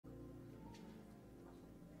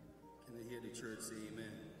hear the church say amen.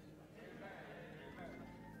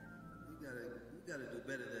 You gotta do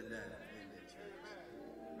better than that in the church.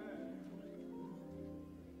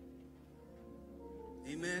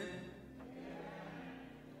 Amen.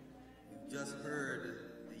 You've just heard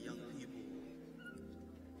the young people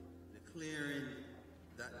declaring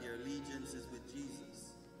that their allegiance is with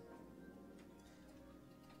Jesus.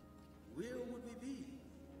 Where would we be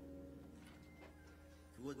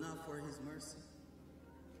if it was not for his mercy?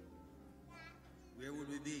 Where would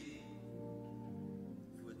we be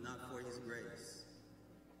if it was not for his grace?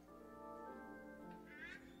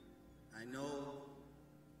 I know,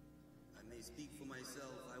 I may speak for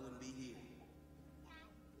myself, I wouldn't be here.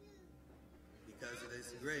 Because it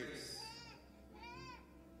is grace.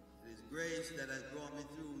 It is grace that has brought me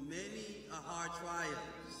through many hard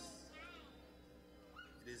trials.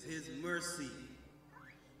 It is his mercy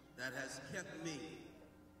that has kept me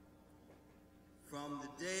from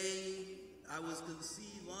the day I was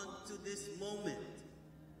conceived unto this moment.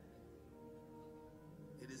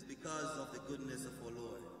 It is because of the goodness of our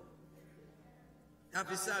Lord.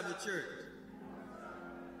 Happy Sabbath, church.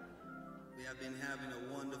 We have been having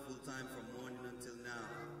a wonderful time from morning until now.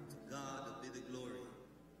 To God be the glory.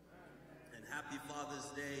 And happy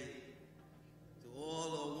Father's Day to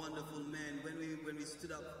all our wonderful men. When we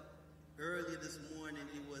stood up early this morning,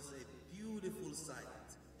 it was a beautiful sight.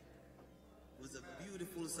 It was a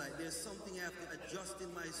beautiful sight. There's something I have to adjust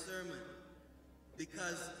in my sermon,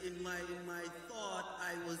 because in my thought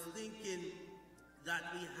I was thinking that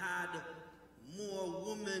we had more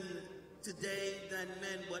women today than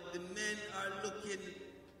men, but the men are looking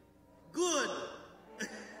good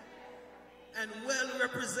and well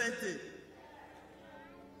represented.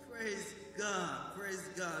 Praise God, praise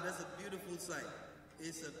God. That's a beautiful sight.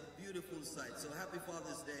 It's a beautiful sight. So happy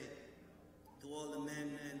Father's Day to all the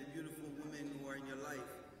men and the beautiful women who are in your life.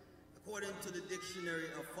 According to the dictionary,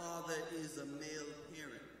 a father is a male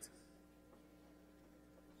parent.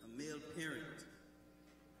 A male parent.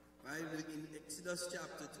 Right? In Exodus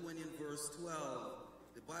chapter 20 and verse 12,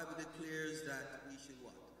 the Bible declares that we should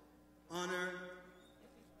what? Honor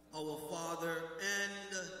our father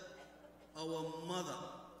and our mother,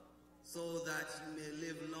 so that you may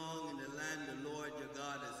live long in the land the Lord your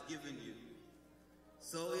God has given you.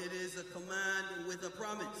 So it is a command with a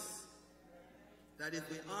promise that if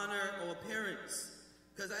we honor our parents,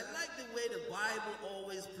 because I like the way the Bible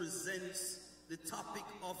always presents the topic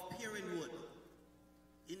of parenthood.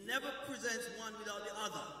 It never presents one without the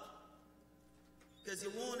other, because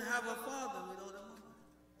you won't have a father without a mother.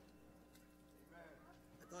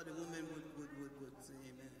 I thought the woman would say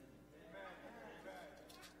amen.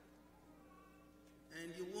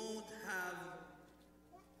 And you won't have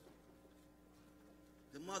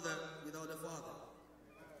the mother without the father.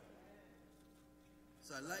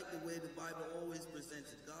 So I like the way the Bible always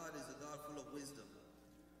presents it. God is a God full of wisdom.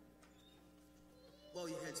 Bow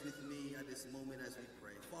your heads with me at this moment as we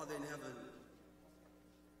pray. Father in heaven,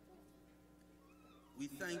 we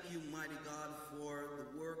thank you, mighty God, for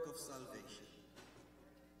the work of salvation.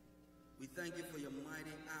 We thank you for your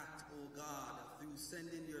mighty act, O God, through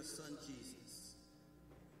sending your Son Jesus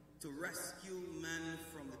to rescue man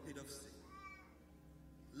from the pit of sin.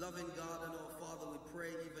 Loving God and our Father, we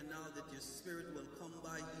pray even now that your Spirit will come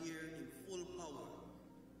by here in full power,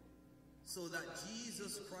 so that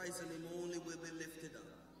Jesus Christ and him only will be lifted up.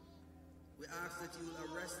 We ask that you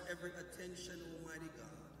will arrest every attention, Almighty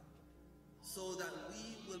God, so that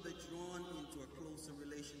we will be drawn into a closer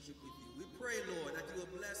relationship with you. We pray, Lord, that you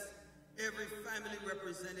will bless every family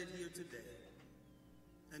represented here today.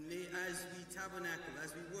 And may, as we tabernacle,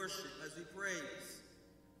 as we worship, as we praise,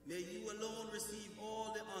 may you alone receive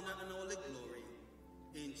all the honor and all the glory.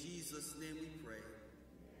 In Jesus' name we pray.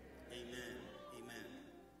 Amen. Amen.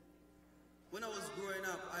 When I was growing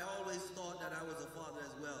up, I always thought that I was a father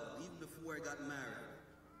as well, even before I got married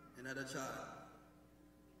and had a child.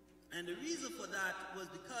 And the reason for that was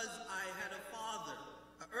because I had a father,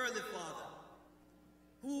 an early father,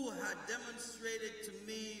 who had demonstrated to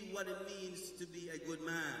me what it means to be a good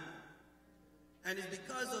man. And it's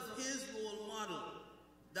because of his role model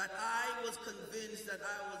that I was convinced that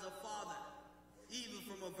I was a father, even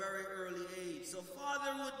from a very early age. So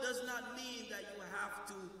fatherhood does not mean that you have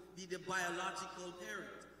to be the biological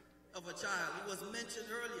parent of a child. It was mentioned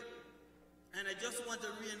earlier. And I just want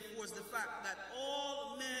to reinforce the fact that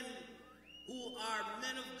all men who are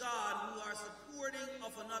men of God, who are supporting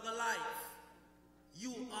of another life,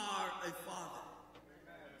 you are a father.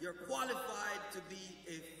 You're qualified to be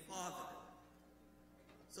a father.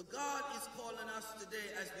 So God is calling us today,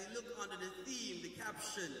 as we look under the theme, the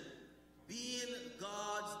caption, being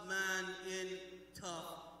God's man in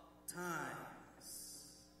tough times.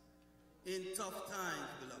 in tough times,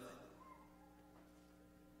 beloved.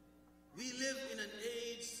 We live in an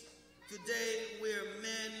age today where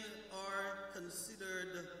men are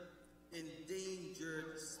considered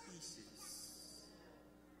endangered species.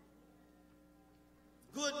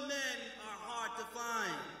 Good men are hard to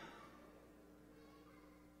find.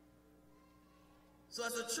 So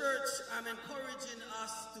as a church, I'm encouraging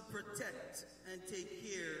us to protect and take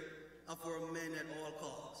care of our men at all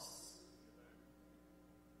costs.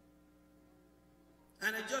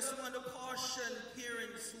 And I just want to caution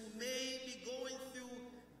parents who may be going through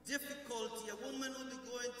difficulty, a woman will be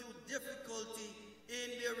going through difficulty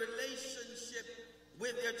in their relationship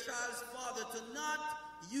with their child's father, to not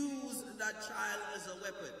use that child as a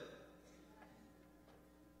weapon.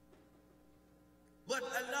 But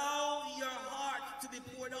allow your heart to be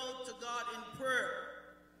poured out to God in prayer,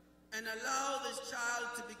 and allow this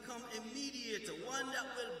child to become a mediator, one that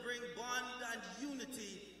will bring bond and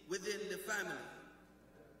unity within the family.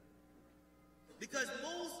 Because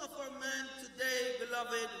most of our men today,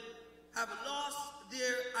 beloved, have lost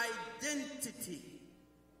their identity.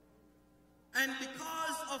 And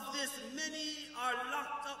because of this, many are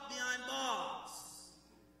locked up behind bars.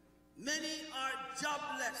 Many are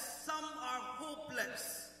jobless. Some are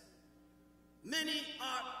hopeless. Many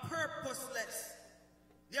are purposeless.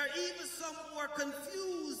 There are even some who are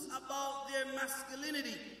confused about their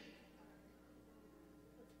masculinity.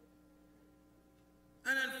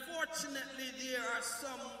 And unfortunately, there are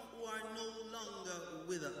some who are no longer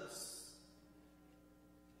with us.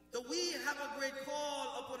 So we have a great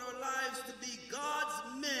call upon our lives to be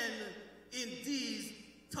God's men in these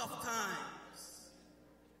tough times.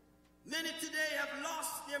 Many today have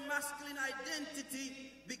lost their masculine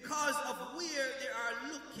identity because of where they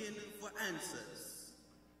are looking for answers.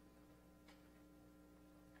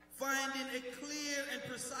 Finding a clear and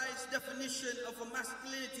precise definition of a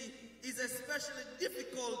masculinity is especially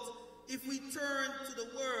difficult if we turn to the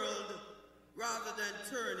world rather than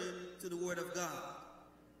turning to the Word of God.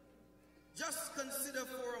 Just consider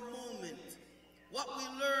for a moment what we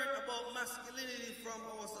learn about masculinity from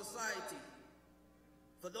our society.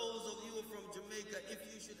 For those of you from Jamaica,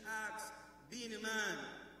 if you should ask being a man,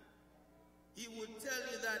 he would tell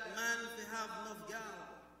you that man they have enough gal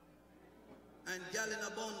and gal in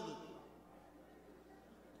a bundle.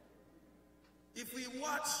 If we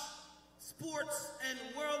watch sports and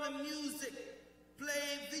worldly music,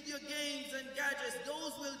 play video games and gadgets,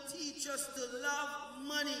 those will teach us to love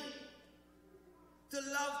money, to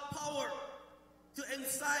love power, to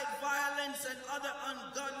incite violence and other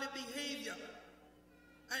ungodly behavior.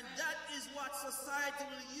 And that is what society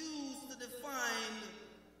will use to define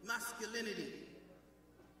masculinity.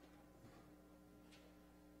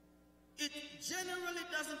 It generally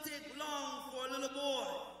doesn't take long for a little boy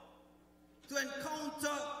to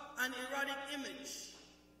encounter an erotic image,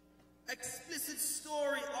 explicit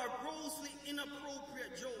story, or grossly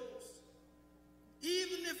inappropriate jokes.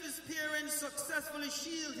 Even if his parents successfully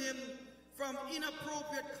shield him from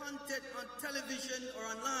inappropriate content on television or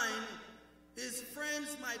online, his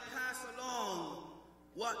friends might pass along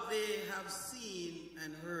what they have seen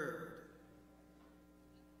and heard.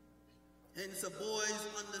 Hence, a boy's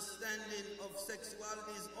understanding of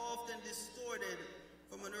sexuality is often distorted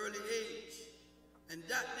from an early age, and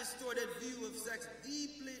that distorted view of sex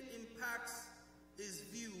deeply impacts his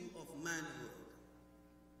view of manhood.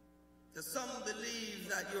 So some believe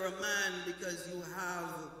that you're a man because you have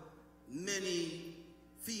many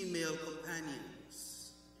female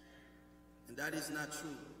companions, and that is not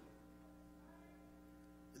true.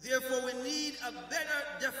 Therefore, we need a better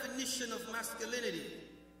definition of masculinity.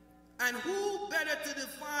 And who better to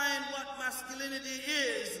define what masculinity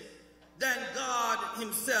is than God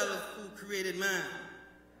himself, who created man?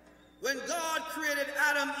 When God created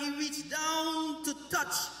Adam, he reached down to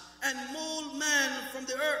touch and mold man from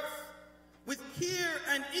the earth with care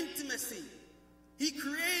and intimacy. He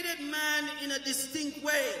created man in a distinct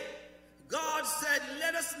way. God said,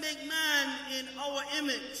 "Let us make man in our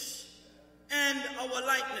image and our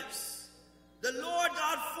likeness." The Lord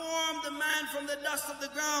God formed the man from the dust of the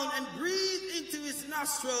ground and breathed into his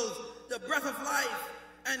nostrils the breath of life,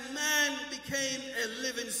 and man became a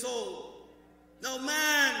living soul. Now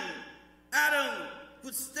man, Adam,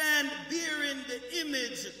 could stand bearing the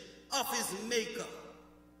image of his maker.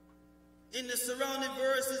 In the surrounding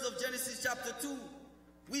verses of Genesis chapter 2,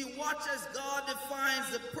 we watch as God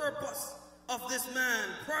defines the purpose of this man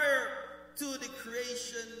prior to the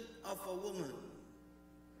creation of a woman.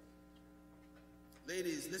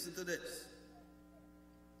 Ladies, listen to this.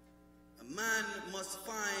 A man must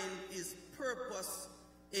find his purpose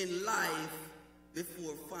in life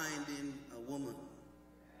before finding a woman.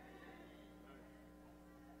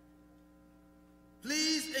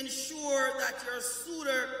 ensure that your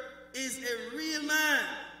suitor is a real man,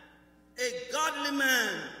 a godly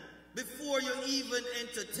man, before you even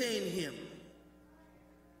entertain him.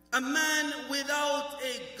 A man without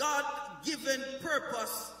a God-given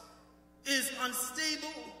purpose is unstable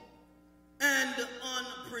and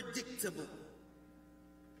unpredictable.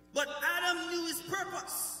 But Adam knew his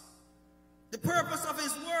purpose, the purpose of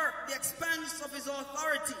his work, the expanse of his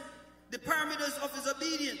authority, the parameters of his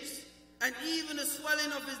obedience, and even the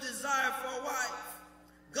swelling of his desire for a wife.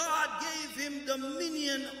 God gave him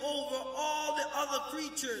dominion over all the other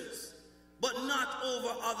creatures, but not over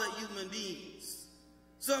other human beings.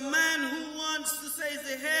 So a man who wants to say he's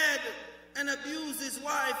the head and abuse his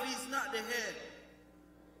wife, he's not the head.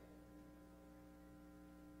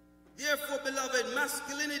 Therefore, beloved,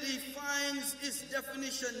 masculinity finds its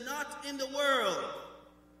definition not in the world,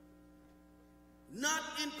 not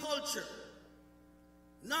in culture,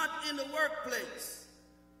 not in the workplace,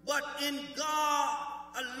 but in God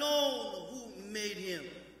alone who made him.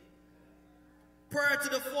 Prior to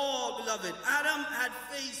the fall, beloved, Adam had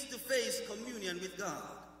face-to-face communion with God.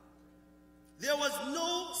 There was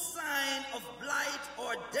no sign of blight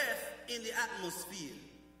or death in the atmosphere.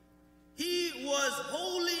 He was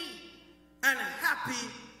holy and happy,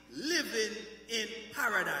 living in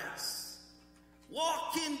paradise,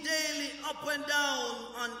 walking daily up and down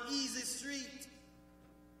on easy street.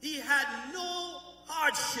 He had no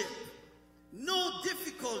hardship, no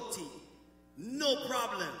difficulty, no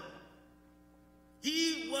problem.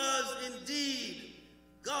 He was indeed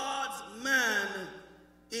God's man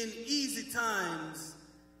in easy times,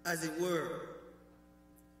 as it were.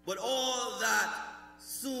 But all that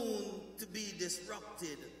soon to be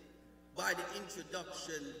disrupted by the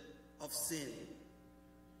introduction of sin.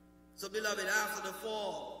 So, beloved, after the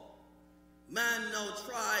fall, man now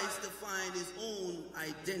tries to find his own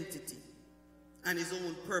identity and his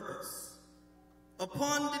own purpose.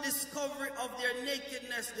 Upon the discovery of their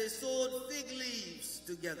nakedness, they sewed fig leaves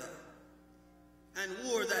together and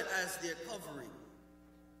wore that as their covering.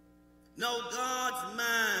 Now God's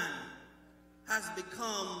man has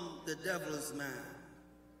become the devil's man,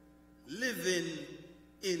 living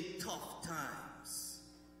in tough times.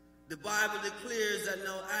 The Bible declares that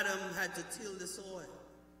now Adam had to till the soil.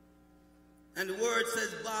 And the word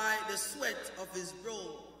says, by the sweat of his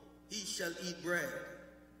brow he shall eat bread.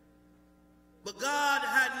 But God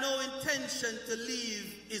had no intention to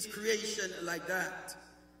leave his creation like that.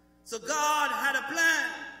 So God had a plan.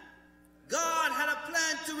 God had a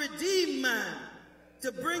plan to redeem man,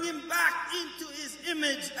 to bring him back into his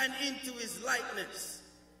image and into his likeness.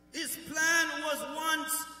 His plan was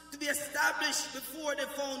once to be established before the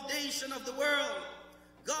foundation of the world.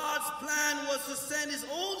 God's plan was to send his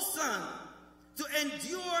own son to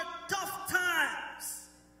endure tough times,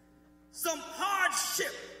 some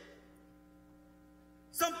hardship,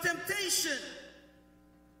 some temptation,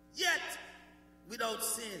 yet without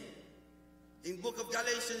sin. In book of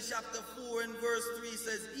Galatians chapter 4 and verse 3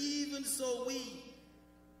 says, even so we,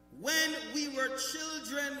 when we were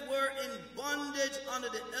children, were in bondage under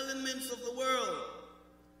the elements of the world.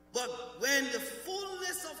 But when the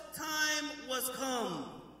fullness of time was come,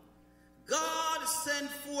 God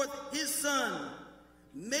sent forth his son,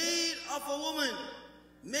 made of a woman,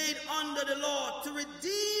 made under the law, to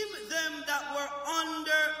redeem them that were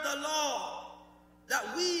under the law, that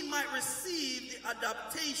we might receive the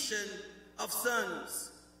adoption of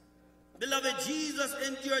sons. Beloved, Jesus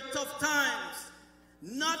endured tough times,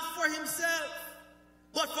 not for himself,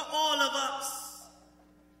 but for all of us.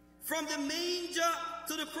 From the manger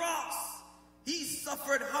to the cross, he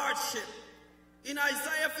suffered hardship. In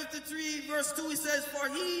Isaiah 53 verse 2, he says, for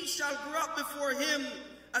he shall grow up before him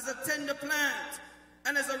as a tender plant,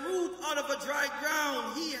 and as a root out of a dry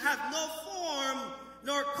ground. He hath no form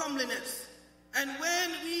nor comeliness. And when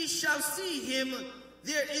we shall see him,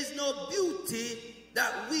 there is no beauty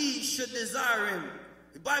that we should desire him.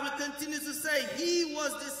 The Bible continues to say, he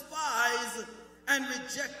was despised and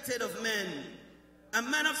rejected of men, a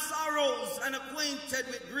man of sorrows and acquainted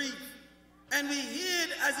with grief. And we hid,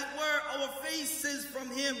 as it were, our faces from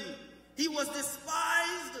him. He was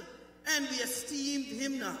despised, and we esteemed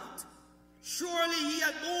him not. Surely he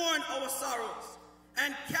had borne our sorrows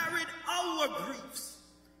and carried our griefs.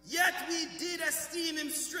 Yet we did esteem him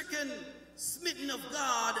stricken, smitten of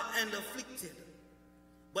God, and afflicted.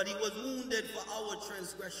 But he was wounded for our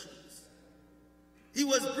transgressions. He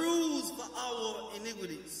was bruised for our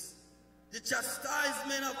iniquities. The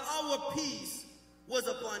chastisement of our peace was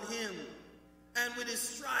upon him, and with his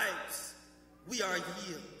stripes we are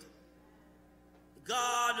healed.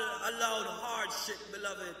 God allowed hardship,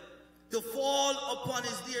 beloved, to fall upon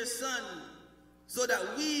his dear son, so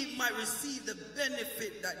that we might receive the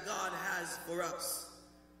benefit that God has for us.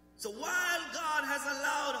 So while God has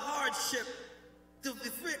allowed hardship to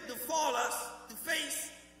befall us, to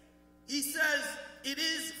face, he says it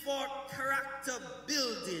is for character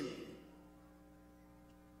building.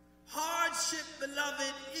 Hardship,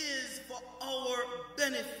 beloved, is for our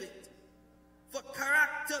benefit, for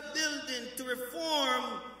character building, to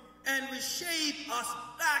reform and reshape us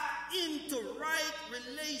back into right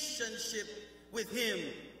relationship with him.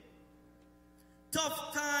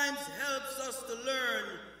 Tough times helps us to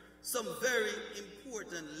learn some very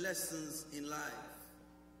important lessons in life.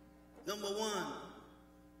 Number one,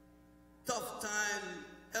 tough time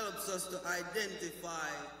helps us to identify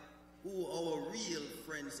who our real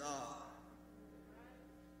friends are.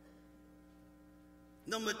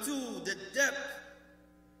 Number two, the depth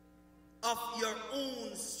of your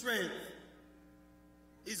own strength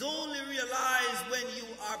is only realized when you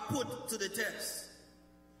are put to the test.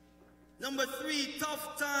 Number three,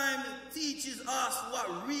 tough time teaches us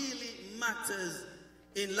what really matters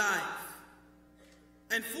in life.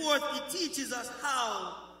 And fourth, it teaches us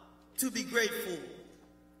how to be grateful.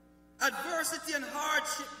 Adversity and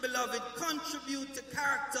hardship, beloved, contribute to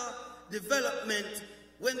character development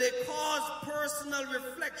when they cause personal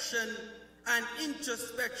reflection and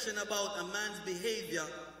introspection about a man's behavior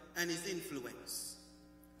and his influence.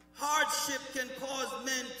 Hardship can cause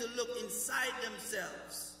men to look inside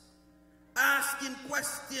themselves, asking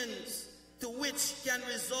questions to which can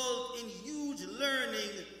result in huge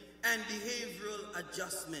learning and behavioral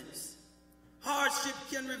adjustments. Hardship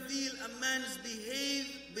can reveal a man's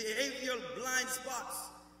behavioral blind spots,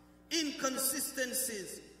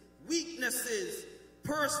 inconsistencies, weaknesses,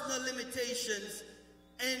 personal limitations,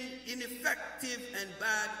 and ineffective and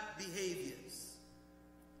bad behaviors.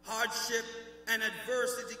 Hardship and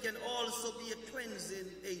adversity can also be a cleansing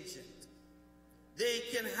agent. They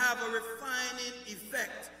can have a refining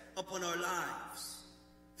effect upon our lives.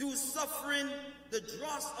 Through suffering, the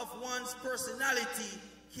dross of one's personality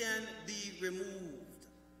can be removed.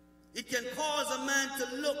 It can cause a man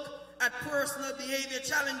to look at personal behavior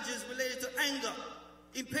challenges related to anger,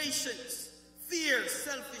 impatience, fear,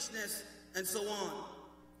 selfishness, and so on.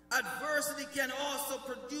 Adversity can also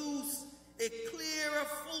produce a clearer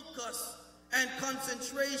focus and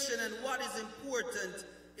concentration on what is important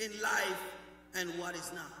in life and what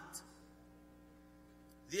is not.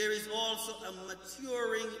 There is also a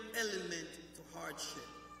maturing element to hardship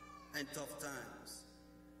and tough times.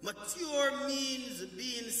 Mature means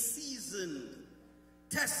being seasoned,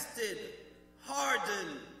 tested,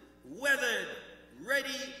 hardened, weathered, ready,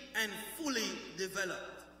 and fully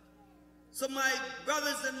developed. So my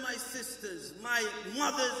brothers and my sisters, my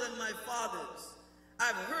mothers and my fathers,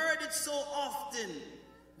 I've heard it so often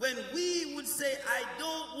when we would say, I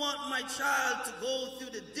don't want my child to go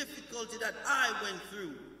through the difficulty that I went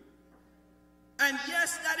through. And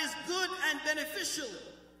yes, that is good and beneficial.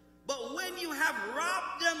 But when you have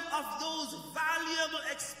robbed them of those valuable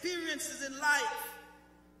experiences in life,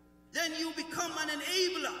 then you become an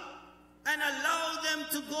enabler and allow them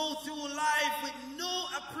to go through life with no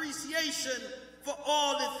appreciation for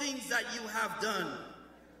all the things that you have done.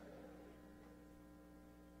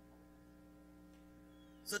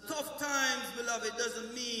 So tough times, beloved,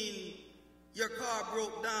 doesn't mean your car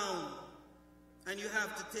broke down and you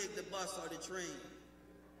have to take the bus or the train.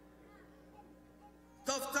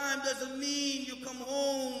 Tough time doesn't mean you come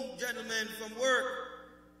home, gentlemen, from work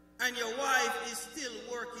and your wife is still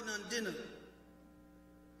working on dinner.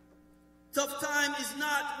 Tough time is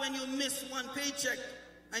not when you miss one paycheck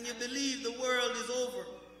and you believe the world is over.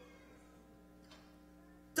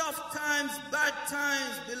 Tough times, bad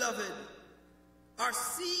times, beloved, are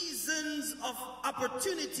seasons of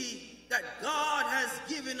opportunity that God has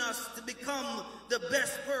given us to become the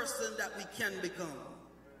best person that we can become.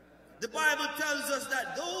 The Bible tells us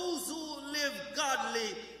that those who live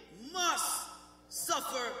godly must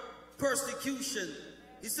suffer persecution.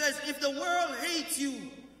 It says, if the world hates you,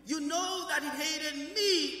 you know that it hated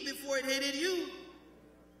me before it hated you.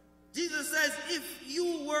 Jesus says, if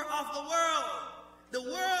you were of the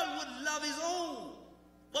world would love his own.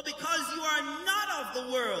 But because you are not of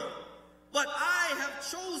the world, but I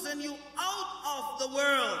have chosen you out of the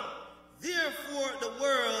world, therefore the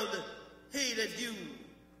world hated you.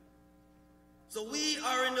 So we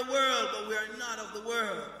are in the world, but we are not of the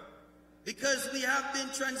world, because we have been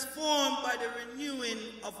transformed by the renewing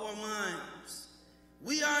of our minds.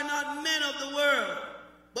 We are not men of the world,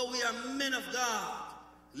 but we are men of God,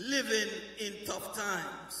 living in tough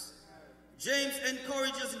times. James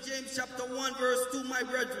encourages in James chapter 1 verse 2, my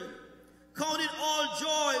brethren, count it all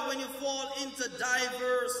joy when you fall into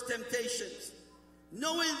diverse temptations,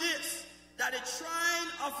 knowing this, that the trying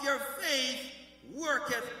of your faith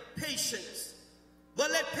worketh patience.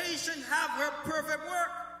 But let patience have her perfect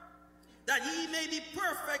work, that ye may be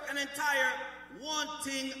perfect and entire,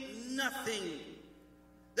 wanting nothing.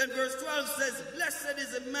 Then verse 12 says, blessed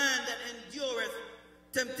is the man that endureth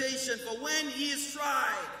temptation, for when he is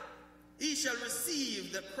tried, he shall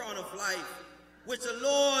receive the crown of life, which the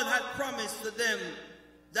Lord hath promised to them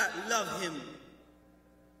that love him.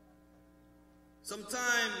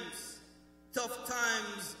 Sometimes tough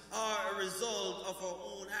times are a result of our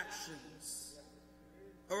own actions,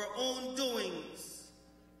 our own doings,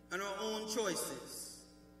 and our own choices.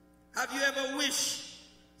 Have you ever wished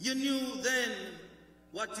you knew then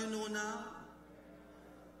what you know now?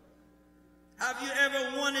 Have you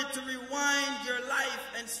ever wanted to rewind your life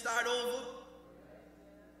and start over?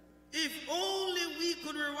 If only we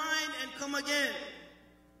could rewind and come again.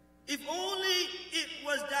 If only it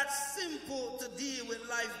was that simple to deal with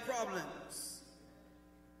life problems.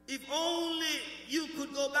 If only you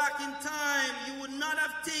could go back in time, you would not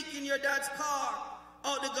have taken your dad's car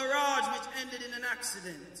out the garage, which ended in an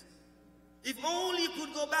accident. If only you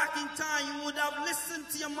could go back in time, you would have listened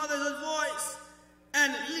to your mother's voice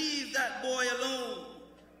and leave that boy alone.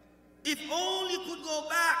 If only you could go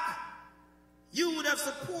back, you would have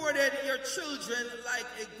supported your children like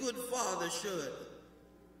a good father should.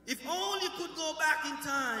 If only you could go back in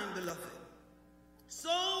time, beloved.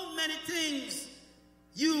 So many things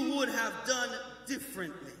you would have done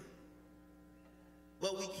differently.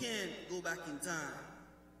 But we can't go back in time.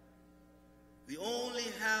 We only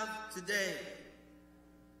have today.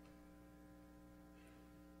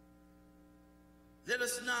 Let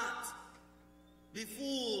us not be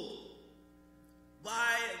fooled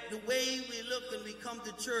by the way we look and we come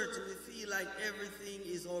to church and we feel like everything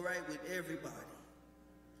is all right with everybody.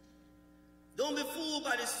 Don't be fooled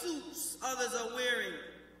by the suits others are wearing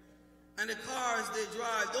and the cars they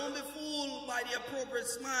drive. Don't be fooled by the appropriate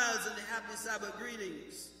smiles and the happy Sabbath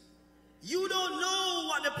greetings. You don't know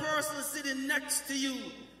what the person sitting next to you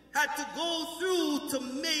had to go through to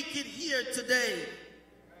make it here today.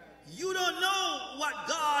 You don't know what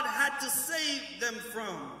God had to save them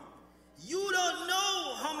from. You don't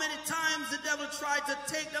know how many times the devil tried to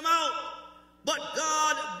take them out, but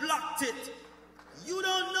God blocked it. You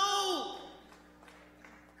don't know.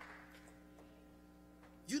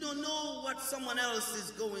 You don't know what someone else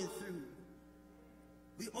is going through.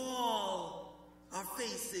 We all are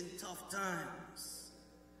facing tough times.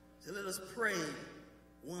 So let us pray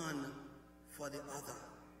one for the other.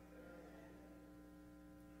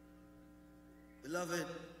 Beloved,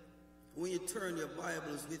 when you turn your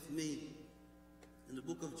Bibles with me in the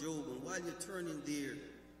book of Job, and while you're turning there,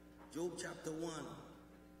 Job chapter 1.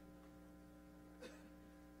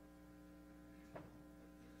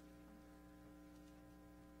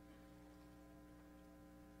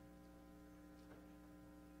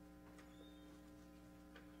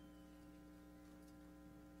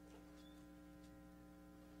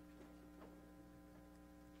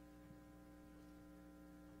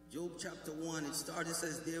 Job chapter 1, it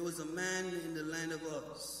says, there was a man in the land of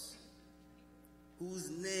Uz,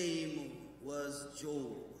 whose name was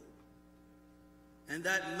Job. And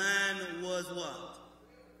that man was what?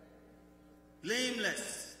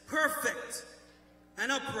 Blameless, perfect,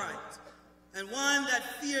 and upright, and one that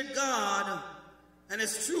feared God and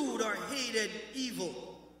eschewed or hated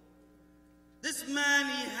evil. This man,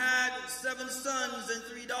 he had 7 sons and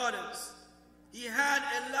 3 daughters. He had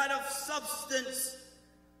a lot of substance.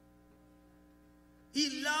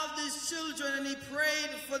 He loved his children and he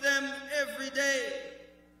prayed for them every day.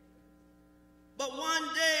 But one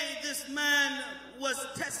day this man was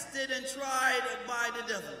tested and tried by the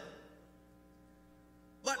devil.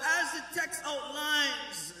 But as the text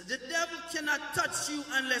outlines, the devil cannot touch you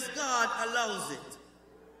unless God allows it.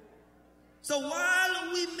 So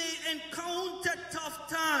while we may encounter tough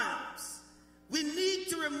times, we need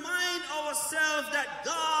to remind ourselves that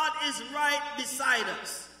God is right beside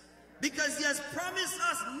us. Because he has promised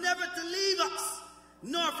us never to leave us,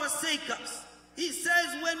 nor forsake us. He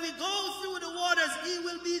says when we go through the waters, he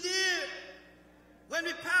will be there. When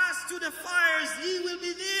we pass through the fires, he will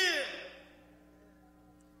be there.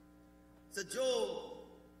 So Job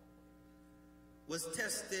was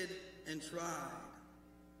tested and tried.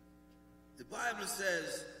 The Bible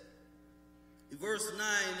says, in verse 9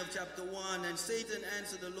 of chapter 1, and Satan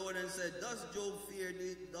answered the Lord and said, does Job fear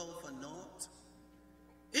thee thou for naught?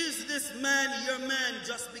 Is this man your man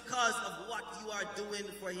just because of what you are doing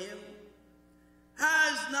for him?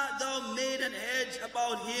 Has not thou made an hedge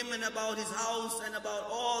about him and about his house and about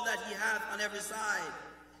all that he hath on every side?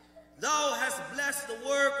 Thou hast blessed the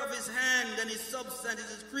work of his hand, and his substance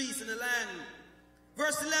is increased in the land.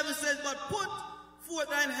 Verse 11 says, but put forth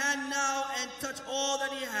thine hand now, and touch all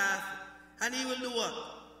that he hath, and he will do what?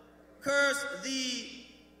 Curse thee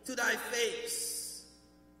to thy face.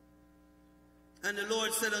 And the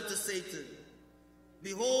Lord said unto Satan,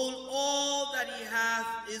 behold, all that he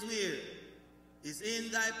hath is where? Is in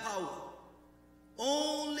thy power.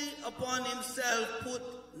 Only upon himself put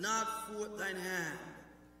not forth thine hand.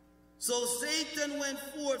 So Satan went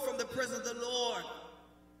forth from the presence of the Lord.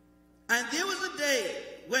 And there was a day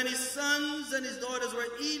when his sons and his daughters were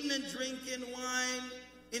eating and drinking wine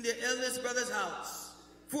in their eldest brother's house.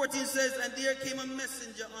 14 says, and there came a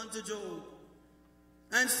messenger unto Job,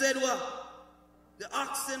 and said what? The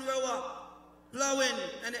oxen were what? Plowing,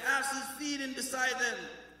 and the asses feeding beside them.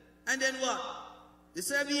 And then what? The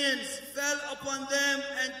Sabeans fell upon them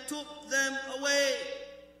and took them away.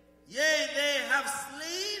 Yea, they have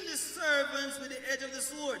slain the servants with the edge of the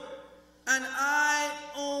sword, and I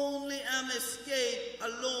only am escaped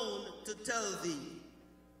alone to tell thee.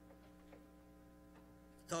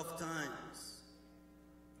 Tough times.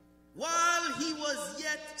 While he was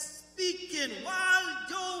yet speaking, while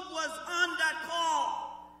Job was on that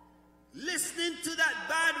call, listening to that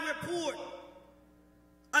bad report,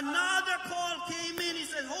 another call came in. He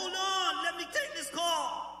said, hold on, let me take this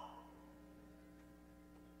call.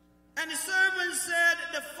 And the servant said,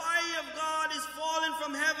 the fire of God is falling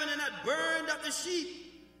from heaven and had burned up the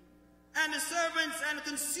sheep and the servants and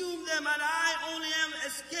consumed them, and I only am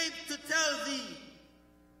escaped to tell thee.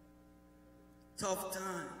 Tough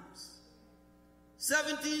times.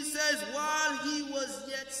 17 says, while he was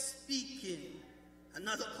yet speaking,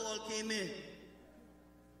 another call came in.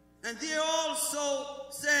 And there also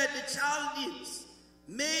said the Chaldeans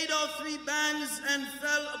made of 3 bands and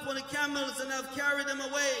fell upon the camels and have carried them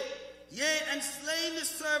away. Yea, and slain the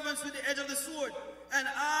servants with the edge of the sword, and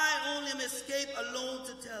I only am escaped alone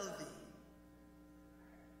to tell thee.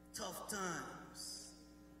 Tough times.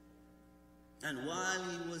 And while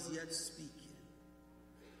he was yet speaking,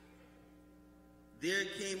 there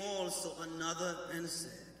came also another and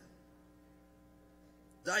said,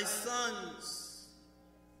 thy sons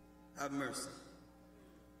have mercy,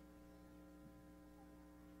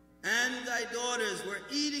 and thy daughters were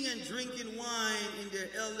eating and drinking wine in their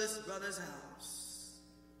eldest brother's house.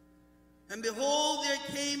 And behold, there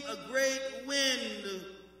came a great wind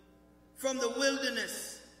from the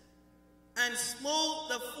wilderness, and smote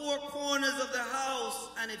the 4 corners of the house,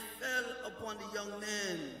 and it fell upon the young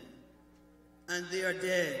men, and they are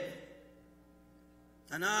dead.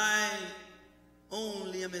 And I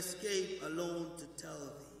only am escaped alone to tell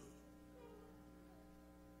thee.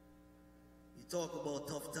 Talk about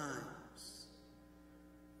tough times.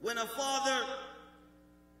 When a father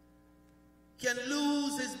can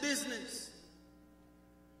lose his business,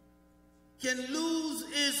 can lose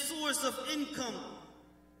his source of income,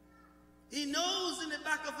 he knows in the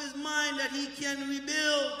back of his mind that he can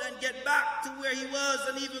rebuild and get back to where he was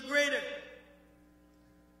and even greater.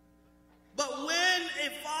 But when a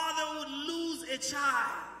father would lose a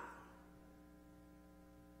child,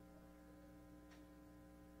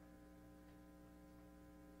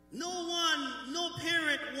 no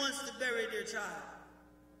parent wants to bury their child.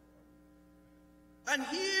 And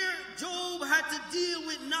here Job had to deal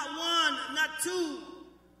with not 1, not 2,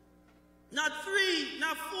 not 3,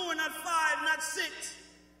 not 4, not 5, not 6,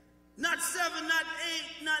 not 7, not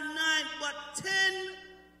 8, not 9, but 10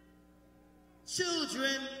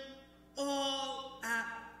 children all at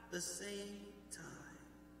the same time.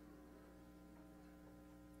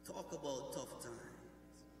 Talk about tough times.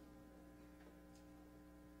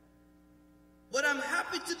 But I'm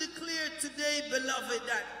happy to declare today, beloved,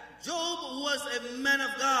 that Job was a man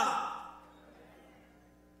of God.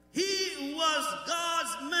 He was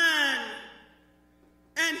God's man,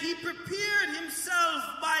 and he prepared himself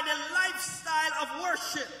by the lifestyle of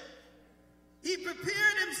worship. He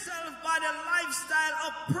prepared himself by the lifestyle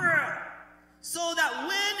of prayer, so that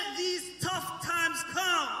when these tough times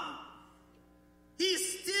come, he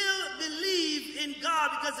still believed in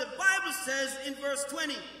God, because the Bible says in verse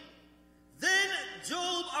 20, then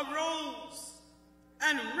Job arose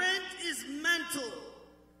and rent his mantle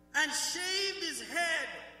and shaved his head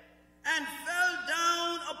and fell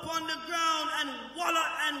down upon the ground and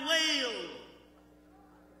wallowed and wailed.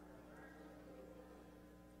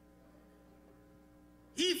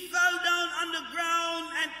 He fell down on the ground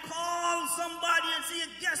and called somebody and said,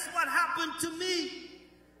 guess what happened to me?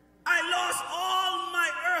 I lost all my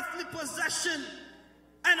earthly possession,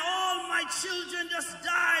 and all my children just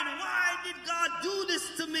died. Why did God do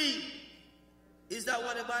this to me? Is that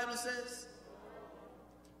what the Bible says?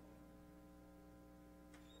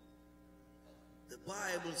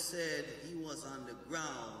 Bible said he was on the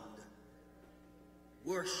ground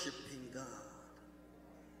worshiping God.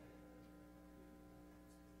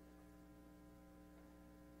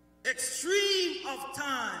 Extreme of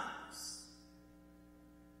times,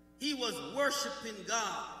 he was worshiping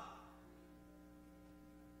God.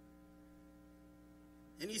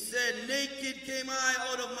 And he said, naked came I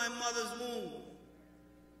out of my mother's womb,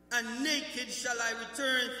 and naked shall I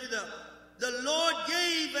return thither. The Lord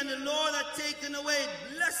gave, and the Lord hath taken away.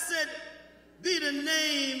 Blessed be the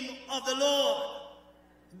name of the Lord.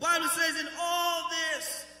 The Bible says, in all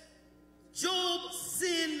this, Job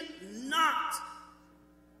sinned not,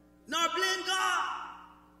 nor blamed God.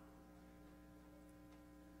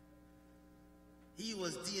 He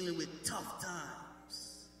was dealing with tough times.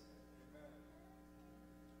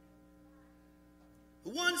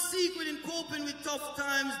 One secret in coping with tough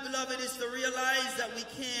times, beloved, is to realize that we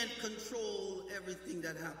can't control everything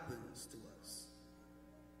that happens to us.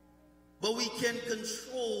 But we can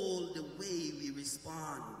control the way we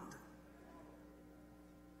respond.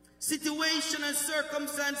 Situation and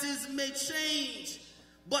circumstances may change,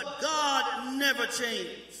 but God never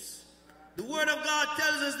changes. The Word of God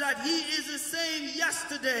tells us that He is the same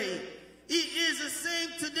yesterday, He is the same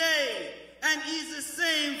today, and He's the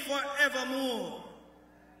same forevermore.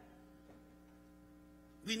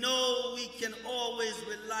 We know we can always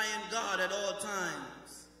rely on God at all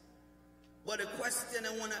times. But a question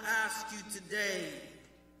I want to ask you today,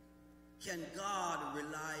 can God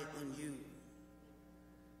rely on you?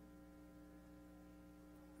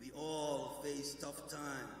 We all face tough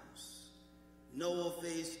times. Noah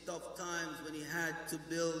faced tough times when he had to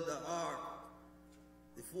build the ark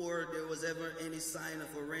before there was ever any sign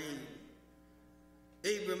of a rain.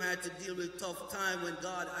 Abram had to deal with tough time when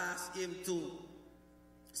God asked him to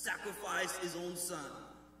sacrifice his own son.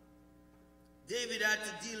 David had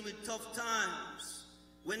to deal with tough times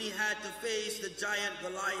when he had to face the giant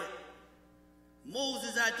Goliath.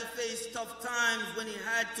 Moses had to face tough times when he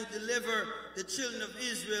had to deliver the children of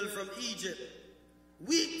Israel from Egypt.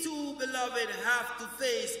 We too, beloved, have to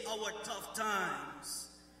face our tough times.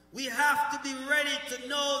 We have to be ready to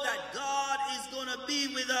know that God is going to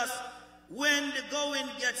be with us when the going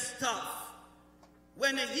gets tough.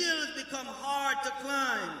 When the hills become hard to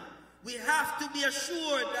climb, we have to be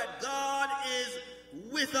assured that God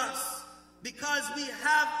is with us, because we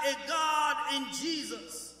have a God in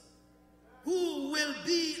Jesus who will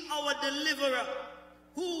be our deliverer,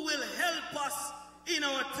 who will help us in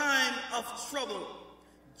our time of trouble.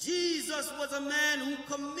 Jesus was a man who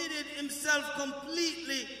committed himself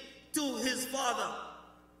completely to his Father.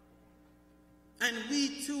 And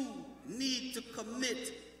we too need to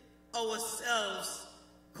commit ourselves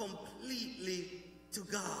completely to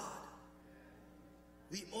God.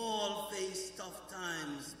 We all face tough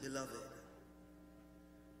times, beloved.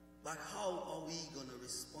 But how are we going to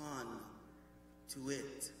respond to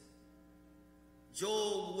it?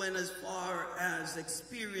 Job went as far as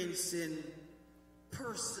experiencing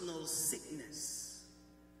personal sickness.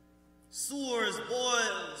 Sores,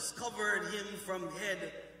 boils covered him from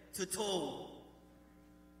head to toe.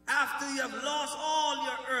 After you have lost all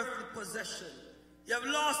your earthly possession, you have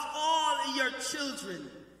lost all your children,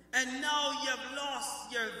 and now you have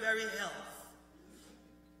lost your very health.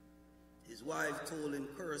 His wife told him,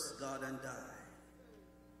 curse God and die.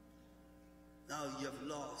 Now you have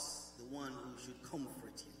lost the one who should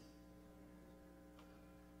comfort you.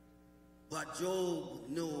 But Job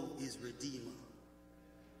knew his Redeemer.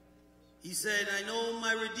 He said, I know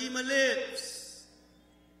my Redeemer lives,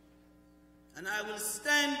 and I will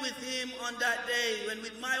stand with him on that day when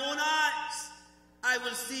with my own eyes I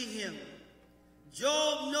will see him.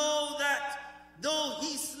 Job know that though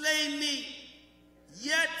he slay me,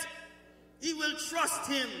 yet he will trust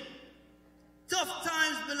him. Tough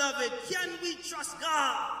times, beloved, can we trust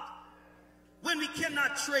God when we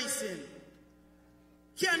cannot trace him?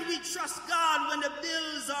 Can we trust God when the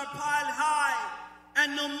bills are piled high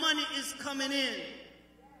and no money is coming in?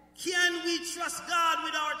 Can we trust God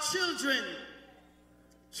with our children?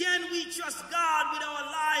 Can we trust God with our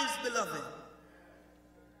lives, beloved?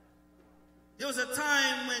 There was a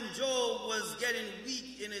time when Job was getting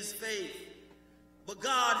weak in his faith, but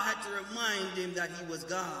God had to remind him that he was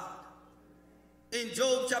God. In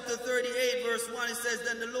Job chapter 38, verse 1, it says,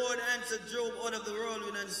 Then the Lord answered Job out of the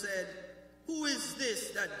whirlwind and said, Who is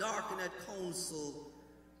this that darkeneth counsel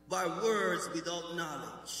by words without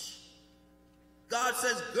knowledge? God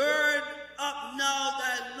says, Gird up now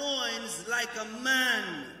thy loins like a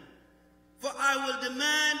man, for I will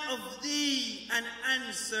demand of thee an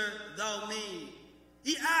answer thou me.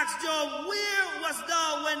 He asked Job, Where wast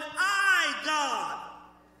thou when I, God,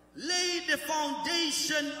 laid the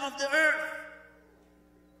foundation of the earth?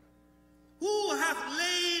 Who hath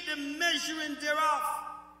laid the measuring thereof?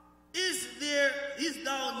 Is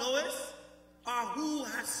thou knowest? Or who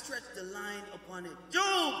hath stretched the line upon it?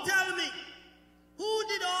 Job, tell me, who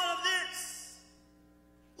did all of this?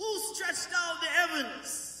 Who stretched out the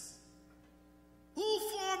heavens? Who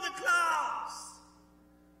formed the clouds?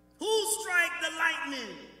 Who strike the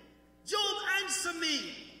lightning? Job, answer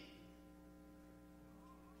me.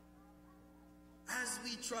 As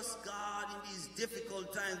we trust God in these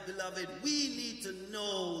difficult times, beloved, we need to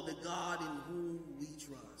know the God in whom we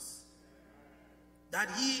trust. That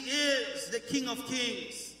he is the King of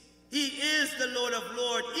Kings. He is the Lord of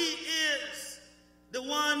Lords. He is the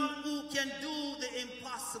one who can do the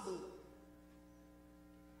impossible.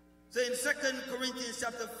 So in 2 Corinthians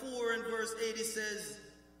chapter 4 and verse 8, it says,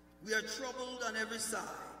 we are troubled on every side,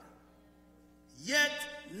 yet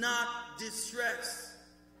not distressed.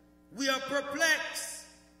 We are perplexed,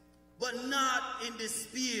 but not in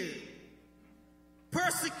despair.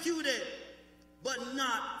 Persecuted, but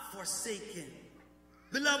not forsaken.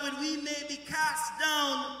 Beloved, we may be cast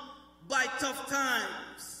down by tough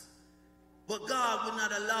times, but God will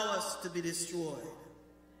not allow us to be destroyed.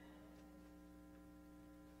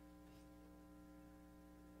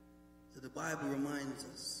 So the Bible reminds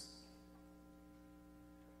us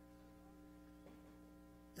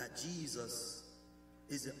that Jesus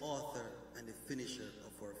is the author and the finisher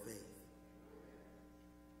of our faith.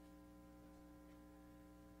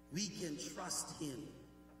 We can trust him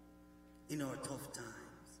in our tough times.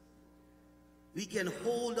 We can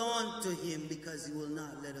hold on to him because he will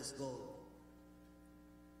not let us go.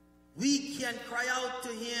 We can cry out to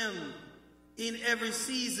him in every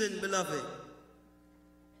season, beloved,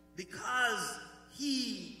 because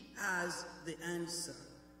he has the answer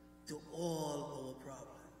to all our problems.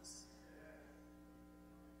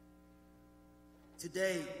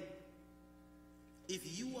 Today,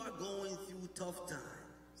 if you are going through tough times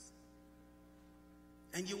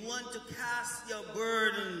and you want to cast your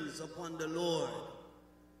burdens upon the Lord,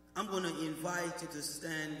 I'm going to invite you to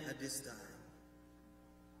stand at this time.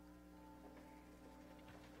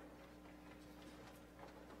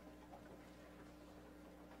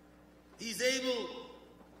 He's able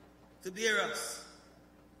to bear us.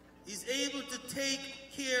 He's able to take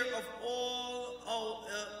care of all our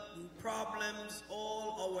problems,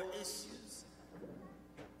 all our issues,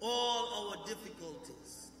 all our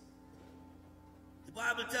difficulties. The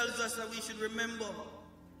Bible tells us that we should remember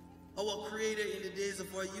our Creator in the days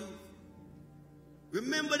of our youth.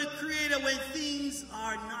 Remember the Creator when things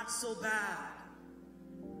are not so bad.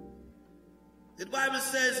 The Bible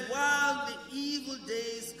says, while the evil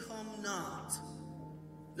days come not,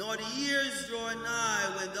 nor the years draw nigh,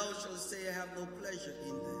 when thou shalt say, I have no pleasure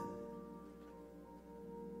in them.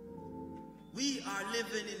 We are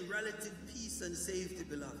living in relative peace and safety,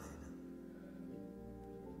 beloved.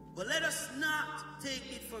 But let us not take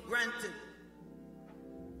it for granted.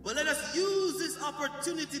 But let us use this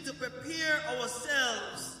opportunity to prepare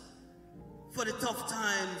ourselves for the tough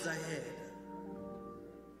times ahead.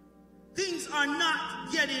 Things are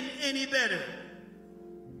not getting any better.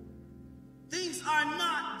 Things are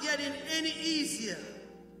not getting any easier.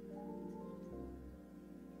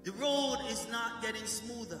 The road is not getting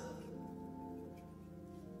smoother.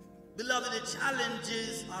 Beloved, the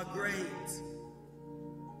challenges are great.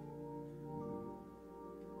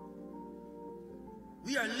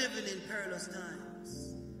 We are living in perilous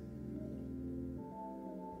times.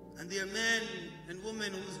 And there are men and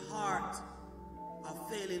women whose heart are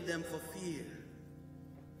failing them for fear.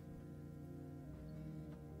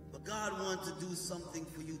 But God wants to do something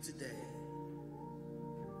for you today.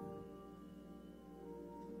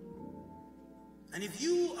 And if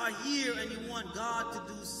you are here and you want God to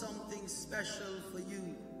do something special for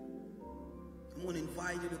you, I'm going to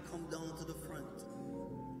invite you to come down to the front.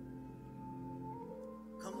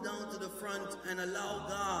 Come down to the front and allow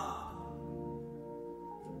God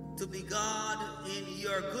to be God in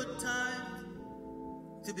your good time,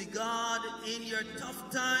 to be God in your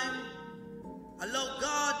tough time. Allow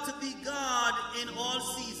God to be God in all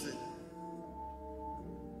seasons.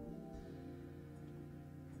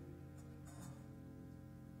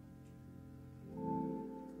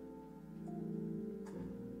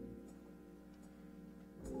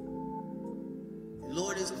 The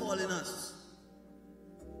Lord is calling us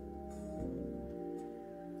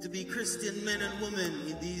to be Christian men and women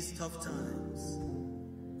in these tough times.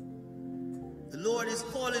 The Lord is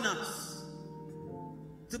calling us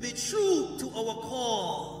to be true to our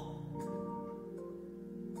call.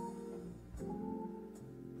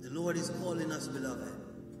 The Lord is calling us, beloved,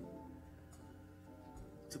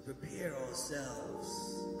 to prepare ourselves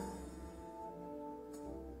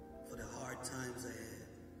for the hard times ahead.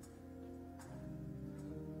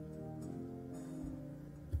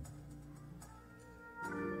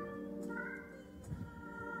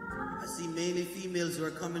 I see mainly females who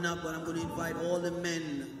are coming up, but I'm going to invite all the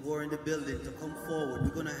men who are in the building to come forward. We're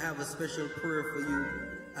going to have a special prayer for you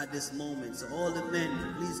at this moment. So all the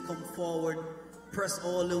men, please come forward. Press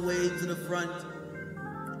all the way to the front.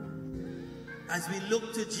 As we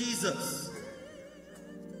look to Jesus,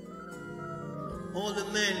 all the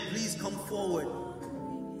men, please come forward.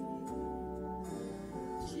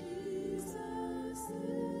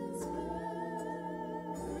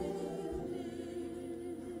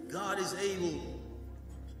 God is able.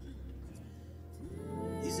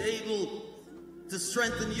 He's able to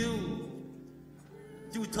strengthen you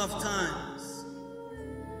through tough times.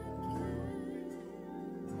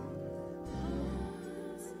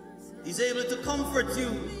 He's able to comfort you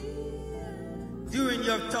during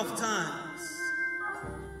your tough times.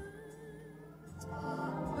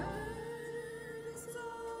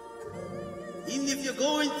 Even if you're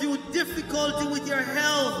going through difficulty with your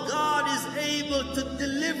health, God is able to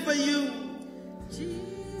deliver you.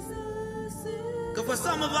 Because for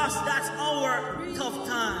some of us, that's our tough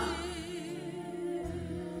time.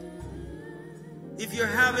 If you're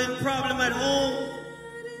having a problem at home,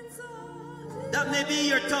 that may be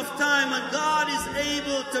your tough time, and God is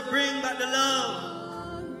able to bring back the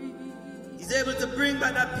love. He's able to bring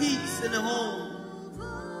back that peace in the home.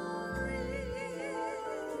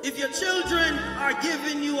 If your children are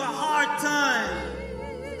giving you a hard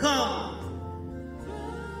time, come.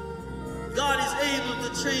 God is able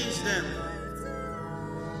to change them.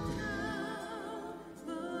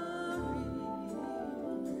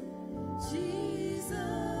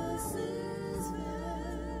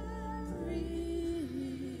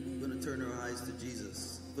 I'm going to turn our eyes to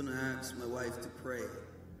Jesus. I'm going to ask my wife to pray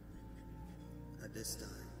at this time.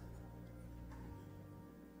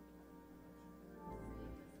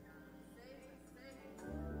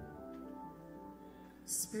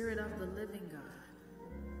 Spirit of the living God,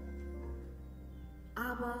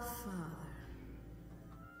 Abba Father,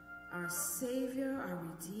 our Savior, our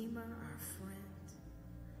Redeemer, our friend,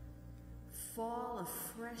 fall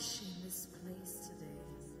afresh in this place today.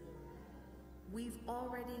 We've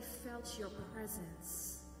already felt your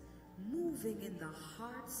presence moving in the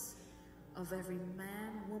hearts of every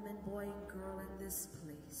man, woman, boy, and girl in this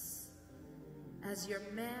place. As your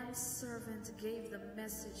manservant gave the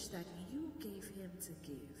message that you gave him to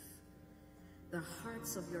give, the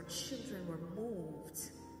hearts of your children were moved.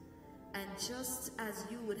 And just as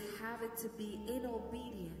you would have it to be in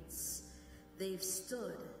obedience, they've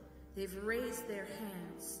stood, they've raised their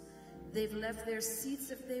hands, they've left their seats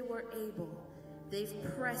if they were able, they've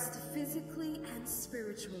pressed physically and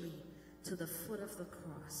spiritually to the foot of the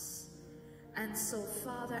cross. And so,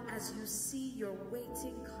 Father, as you see your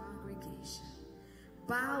waiting congregation,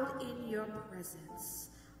 bowed in your presence,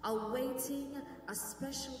 awaiting a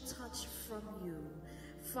special touch from you,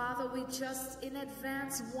 Father, we just in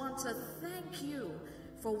advance want to thank you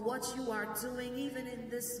for what you are doing even in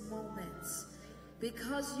this moment,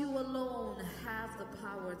 because you alone have the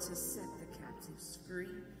power to set the captives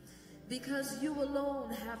free, because you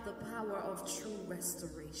alone have the power of true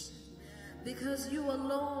restoration, because you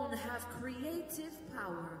alone have creative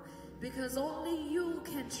power, because only you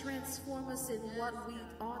can transform us in what we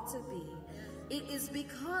ought to be. It is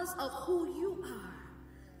because of who you are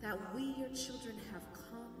that we, your children, have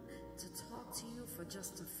come to talk to you for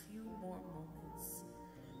just a few more moments.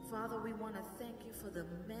 Father, we want to thank you for the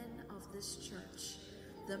men of this church,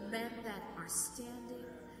 the men that are standing,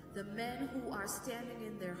 the men who are standing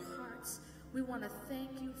in their hearts. We want to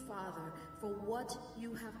thank you, Father, for what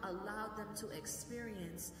you have allowed them to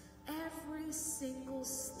experience. Every single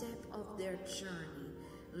step of their journey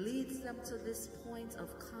leads them to this point of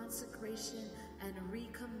consecration and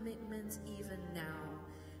recommitment even now.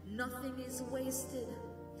 Nothing is wasted.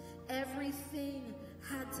 Everything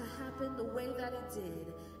had to happen the way that it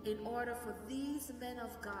did in order for these men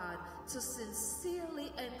of God to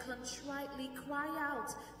sincerely and contritely cry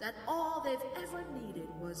out that all they've ever needed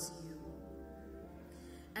was you.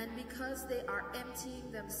 And because they are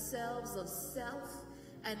emptying themselves of self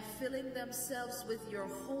and filling themselves with your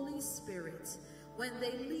Holy Spirit, when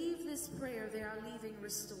they leave this prayer, they are leaving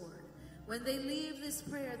restored. When they leave this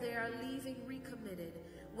prayer, they are leaving recommitted.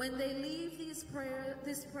 When they leave this prayer,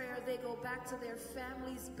 they go back to their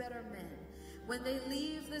families better men. When they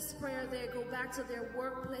leave this prayer, they go back to their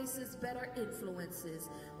workplaces, better influences.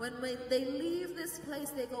 When they leave this place,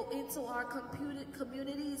 they go into our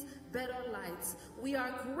communities, better lights. We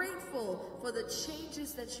are grateful for the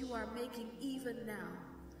changes that you are making even now.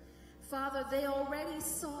 Father, they already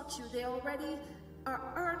sought you. They already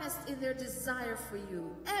are earnest in their desire for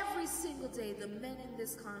you. Every single day, the men in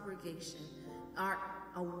this congregation are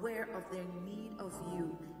aware of their need of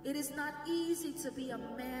you. It is not easy to be a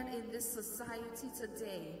man in this society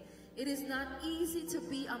today. It is not easy to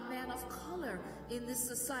be a man of color in this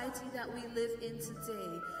society that we live in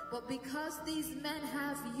today. But because these men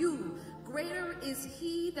have you, greater is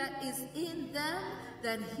he that is in them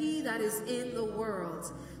than he that is in the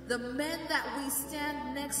world. The men that we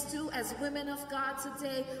stand next to as women of God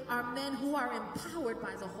today are men who are empowered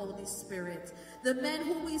by the Holy Spirit. The men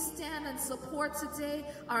who we stand and support today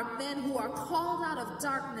are men who are called out of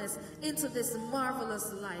darkness into this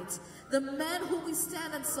marvelous light. The men who we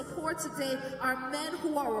stand and support today are men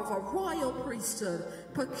who are of a royal priesthood,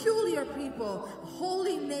 peculiar people,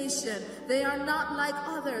 holy nation. They are not like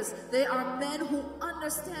others. They are men who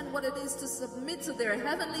understand what it is to submit to their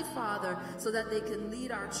Heavenly Father so that they can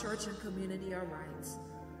lead our church and community aright.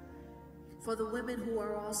 For the women who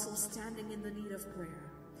are also standing in the need of prayer,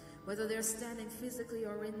 whether they're standing physically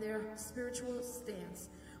or in their spiritual stance,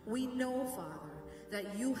 we know, Father,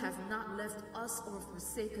 that you have not left us or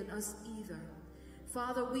forsaken us either.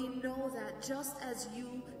 Father, we know that just as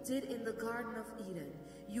you did in the Garden of Eden,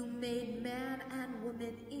 you made man and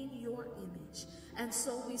woman in your image. And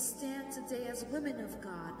so we stand today as women of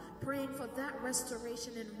God, praying for that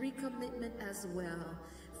restoration and recommitment as well.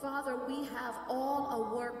 Father, we have all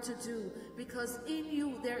a work to do, because in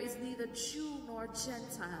you there is neither Jew nor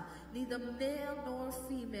Gentile, neither male nor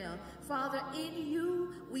female. Father, in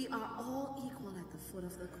you we are all equal at the foot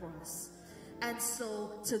of the cross. And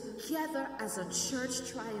so together as a church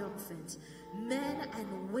triumphant, men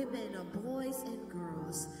and women, boys and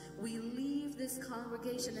girls, we leave this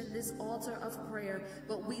congregation and this altar of prayer,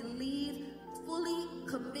 but we leave fully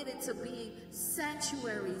committed to being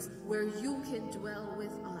sanctuaries where you can dwell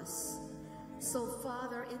with us. So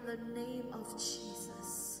Father, in the name of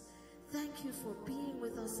Jesus, thank you for being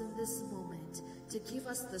with us in this moment, to give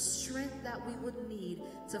us the strength that we would need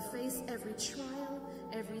to face every trial,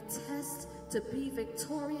 every test, to be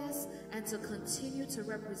victorious, and to continue to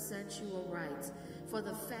represent you aright. For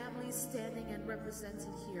the families standing and represented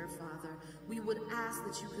here, Father, we would ask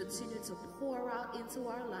that you continue to pour out into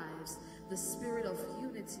our lives the spirit of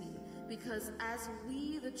unity, because as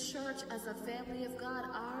we, the church, as a family of God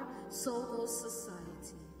are, so goes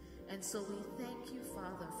society. And so we thank you,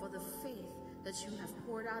 Father, for the faith that you have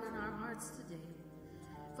poured out in our hearts today.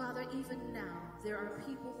 Father, even now, there are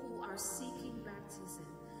people who are seeking baptism,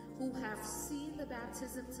 who have seen the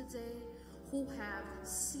baptism today, who have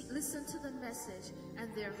listened to the message,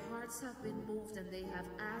 and their hearts have been moved and they have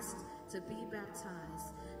asked to be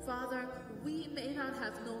baptized. Father, we may not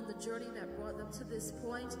have known the journey that brought them to this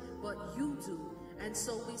point, but you do. And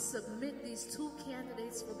so we submit these two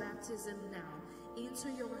candidates for baptism now into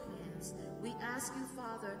your hands. We ask you,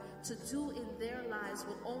 Father, to do in their lives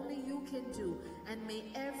what only you can do. And may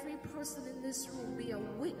every person in this room be a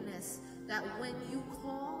witness that when you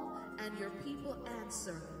call and your people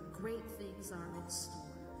answer, great things are in store.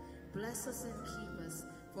 Bless us and keep us,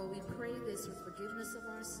 for we pray this with forgiveness of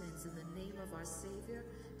our sins in the name of our Savior,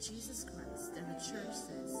 Jesus Christ. And the church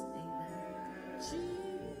says, amen.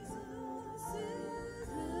 Jesus is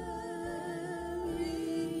very.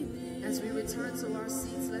 As we return to our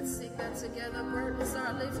seats, let's sing that together. Burdens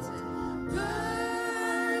are lifted.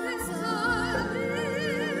 Burdens are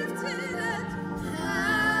lifted at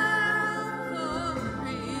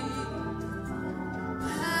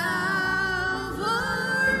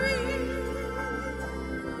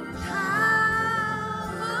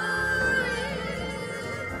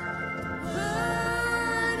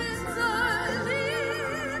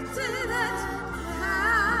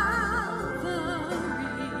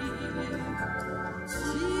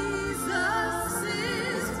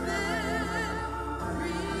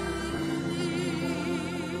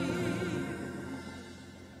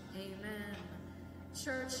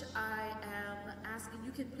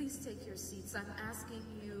take your seats. I'm asking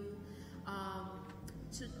you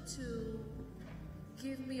to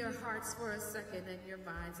give me your hearts for a second and your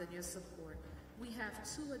minds and your support. We have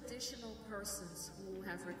two additional persons who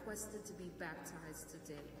have requested to be baptized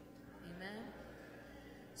today. Amen.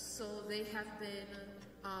 So they have been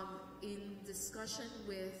in discussion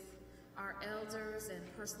with our elders and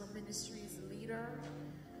personal ministries leader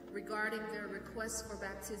regarding their request for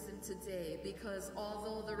baptism today, because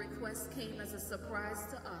although the request came as a surprise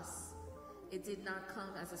to us, it did not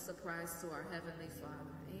come as a surprise to our Heavenly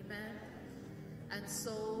Father. Amen. And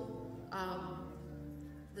so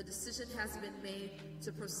the decision has been made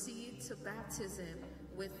to proceed to baptism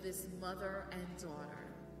with this mother and daughter.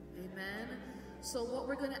 Amen. So what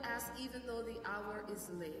we're going to ask, even though the hour is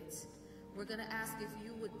late, we're going to ask if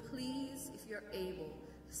you would please, if you're able,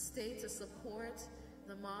 stay to support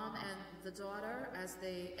the mom and the daughter as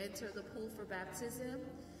they enter the pool for baptism.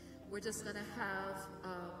 We're just going to have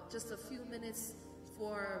just a few minutes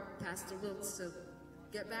for Pastor Wilks to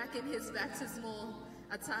get back in his baptismal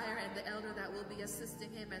attire, and the elder that will be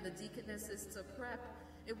assisting him and the deaconesses to prep.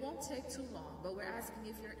 It won't take too long, but we're asking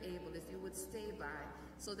if you're able, if you would stay by,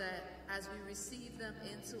 so that as we receive them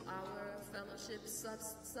into our fellowship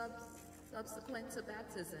subsequent to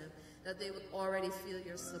baptism, that they would already feel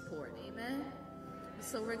your support. Amen?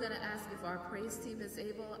 So we're going to ask if our praise team is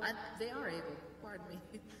able, and they are able, pardon me,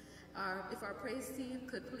 if our praise team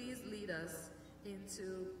could please lead us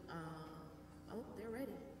into, oh, they're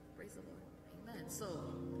ready. Praise the Lord. Amen. So,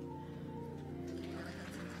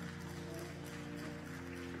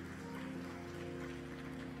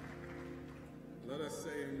 let us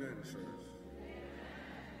say amen, church.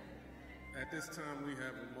 At this time, we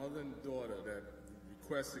have a mother and daughter that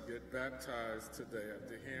request to get baptized today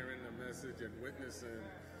after hearing the message and witnessing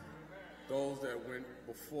those that went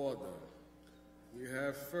before them. We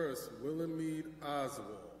have first Willamede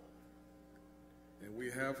Oswald, and we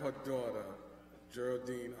have her daughter,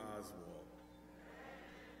 Geraldine Oswald.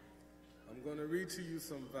 I'm going to read to you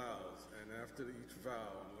some vows, and after each vow,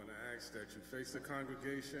 I'm going to ask that you face the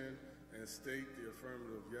congregation and state the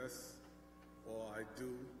affirmative yes or I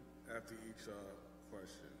do after each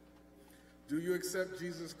question. Do you accept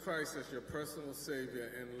Jesus Christ as your personal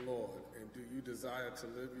Savior and Lord, and do you desire to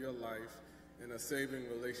live your life in a saving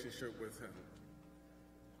relationship with Him?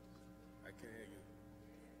 I can't hear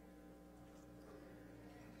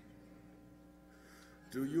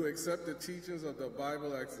you. Do you accept the teachings of the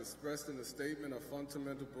Bible as expressed in the Statement of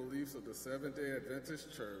Fundamental Beliefs of the Seventh-day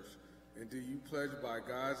Adventist Church, and do you pledge by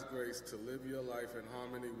God's grace to live your life in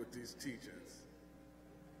harmony with these teachings?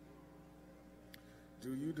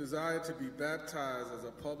 Do you desire to be baptized as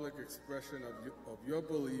a public expression of your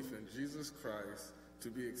belief in Jesus Christ, to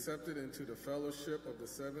be accepted into the fellowship of the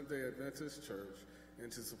Seventh-day Adventist Church,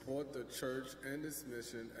 and to support the church and its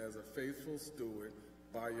mission as a faithful steward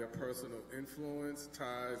by your personal influence,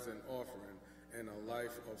 tithes, and offering, and a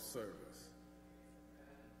life of service?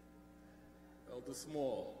 Elder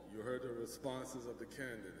Small, you heard the responses of the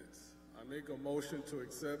candidates. I make a motion to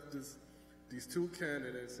accept these two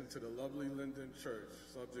candidates into the lovely Linden Church,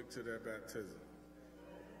 subject to their baptism.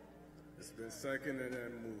 It's been seconded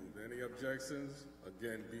and moved. Any objections?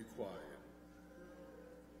 Again, be quiet.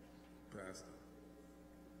 Pastor.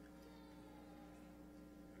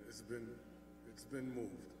 It's been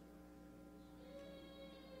moved.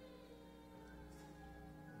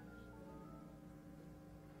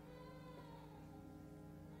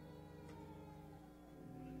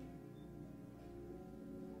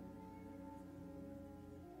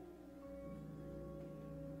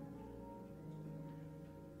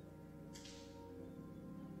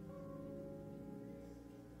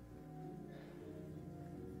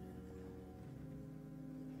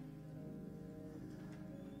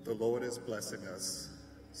 The Lord is blessing us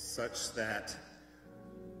such that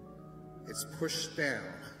it's pushed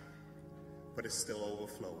down, but it's still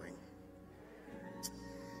overflowing.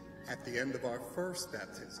 At the end of our first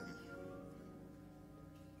baptism,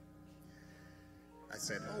 I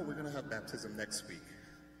said, oh, we're going to have baptism next week.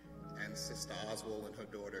 And Sister Oswald and her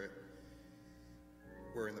daughter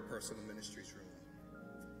were in the personal ministries room.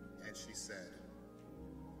 And she said,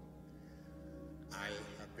 I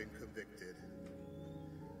have been convicted.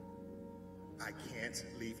 I can't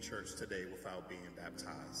leave church today without being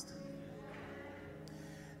baptized.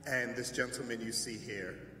 And this gentleman you see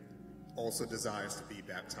here also desires to be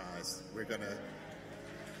baptized. We're going to...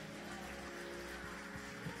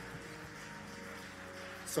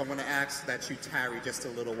 So I'm going to ask that you tarry just a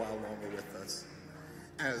little while longer with us.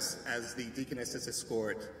 As the deaconesses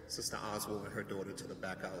escort Sister Oswald and her daughter to the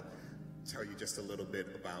back, I'll tell you just a little bit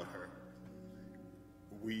about her.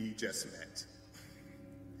 We just met.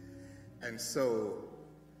 And so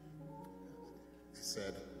he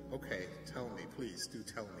said, okay, tell me, please do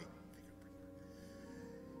tell me.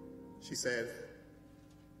 She said,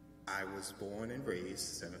 I was born and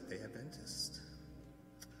raised Seventh-day Adventist.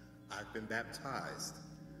 I've been baptized,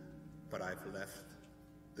 but I've left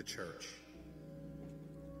the church.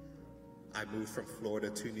 I moved from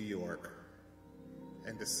Florida to New York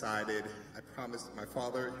and decided, I promised her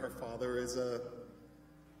father is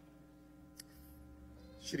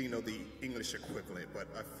she didn't know the English equivalent, but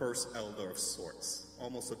a first elder of sorts,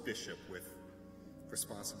 almost a bishop with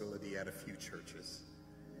responsibility at a few churches.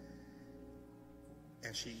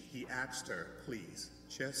 And he asked her, please,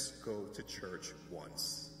 just go to church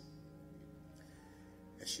once.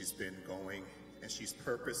 And she's been going, and she's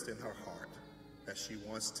purposed in her heart that she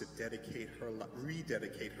wants to rededicate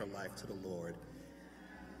her life to the Lord,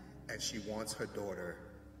 and she wants her daughter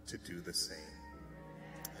to do the same.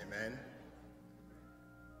 Amen.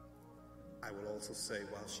 I will also say,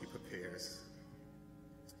 while she prepares,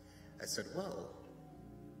 I said, well,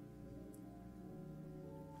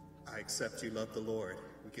 I accept you love the Lord.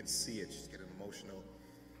 We can see it. She's getting emotional.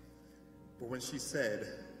 But when she said,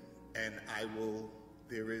 and I will,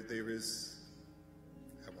 there is,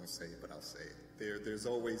 I won't say it, but I'll say it. There's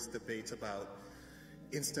always debate about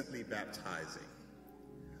instantly baptizing.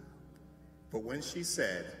 But when she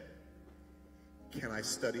said, can I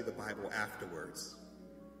study the Bible afterwards?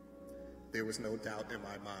 There was no doubt in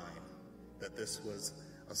my mind that this was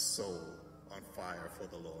a soul on fire for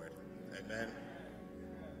the Lord. Amen.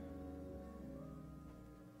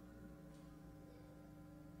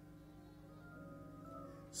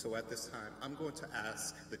 So at this time, I'm going to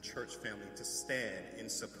ask the church family to stand in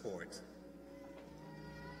support.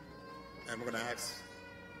 And we're going to ask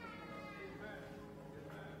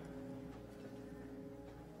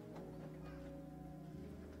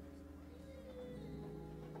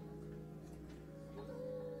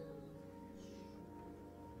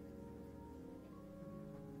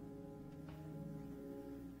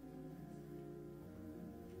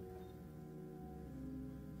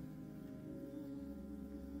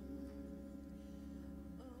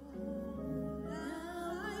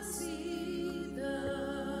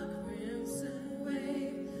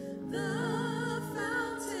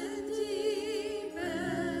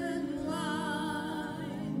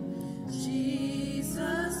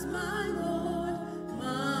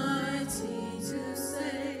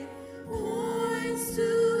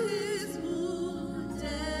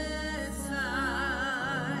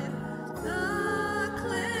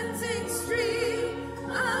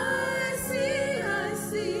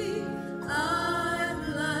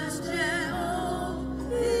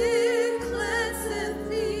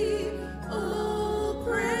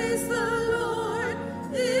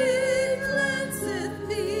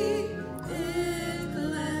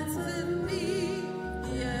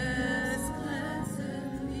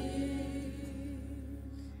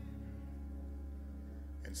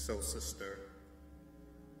so, Sister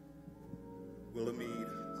Willamede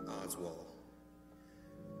Oswald,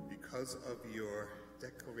 because of your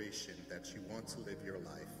declaration that you want to live your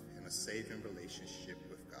life in a saving relationship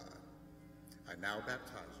with God, I now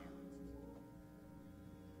baptize you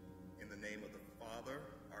in the name of the Father,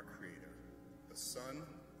 our Creator, the Son,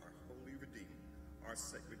 our Holy Redeemer, our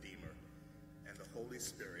Redeemer, and the Holy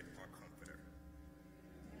Spirit, our Comforter.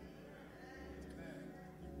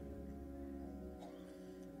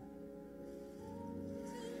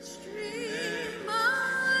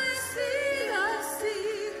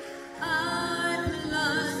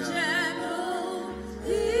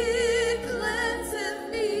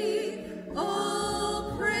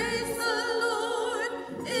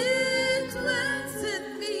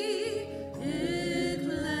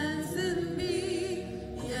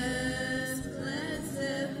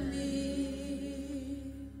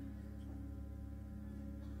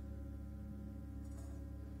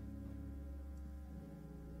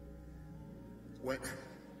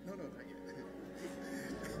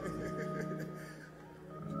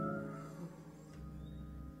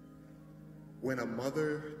 When a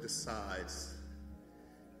mother decides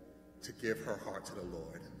to give her heart to the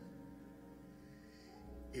Lord,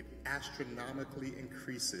 it astronomically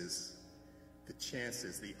increases the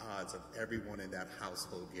chances, the odds of everyone in that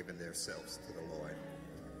household giving themselves to the Lord.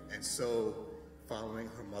 And so, following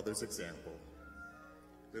her mother's example,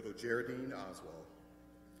 little Geraldine Oswald,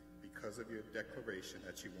 because of your declaration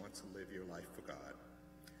that you want to live your life for God,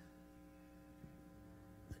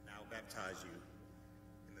 I now baptize you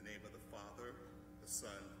in the name of the Father, the Son,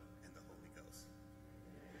 and the Holy Ghost.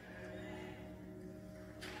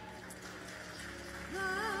 The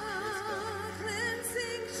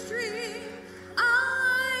cleansing stream,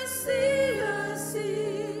 I see,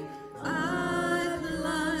 I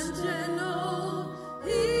plunge and oh,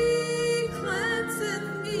 He cleanseth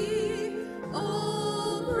me.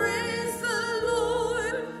 Oh, praise the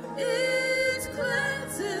Lord, it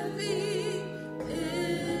cleanseth me,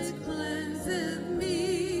 it cleanseth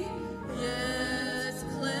me, yes,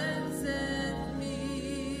 cleanseth me.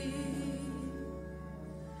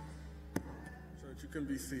 Church, you can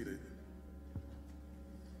be seated.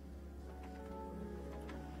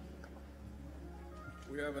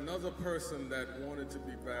 have another person that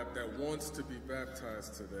wants to be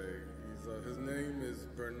baptized today. His name is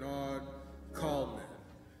Bernard Coleman,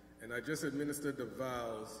 and I just administered the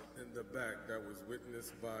vows in the back that was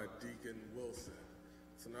witnessed by Deacon Wilson.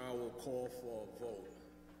 So now I will call for a vote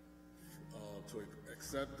to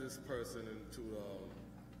accept this person into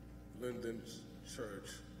Linden Church,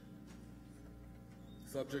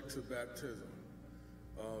 subject to baptism.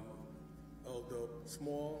 Elder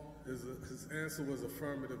Small, his answer was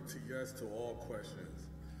affirmative to yes to all questions.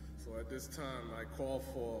 So at this time, I call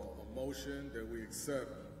for a motion that we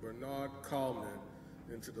accept Bernard Coleman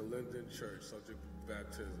into the Linden Church, subject to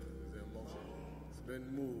baptism. Is there a motion? It's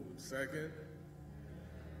been moved. Second?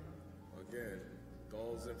 Again,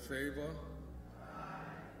 those in favor?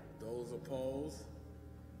 Those opposed?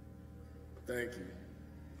 Thank you.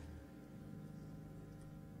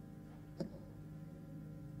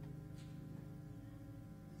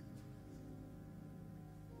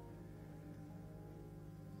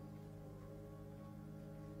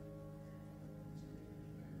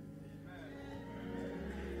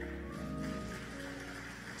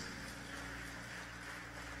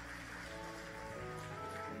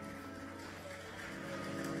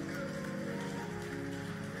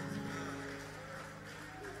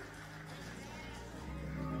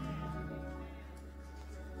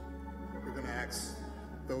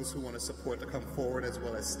 Those who want to support to come forward as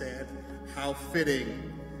well as stand. How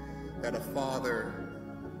fitting that a father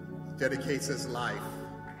dedicates his life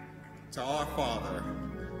to our Father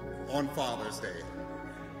on Father's Day.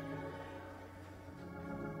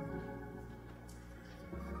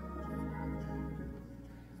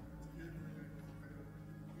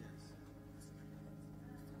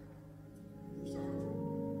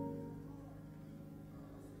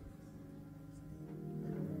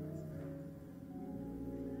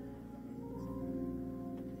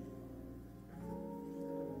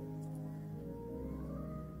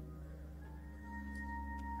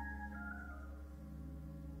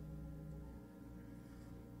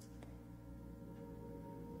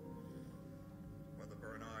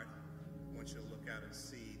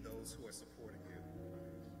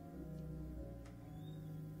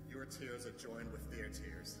 Tears are joined with their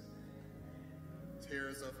tears.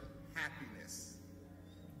 Tears of happiness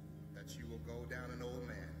that you will go down an old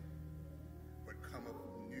man, but come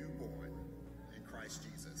a newborn in Christ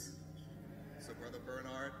Jesus. So Brother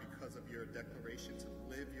Bernard, because of your declaration to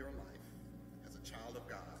live your life as a child of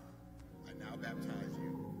God, I now baptize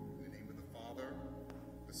you in the name of the Father,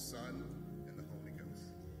 the Son, and the Holy Ghost.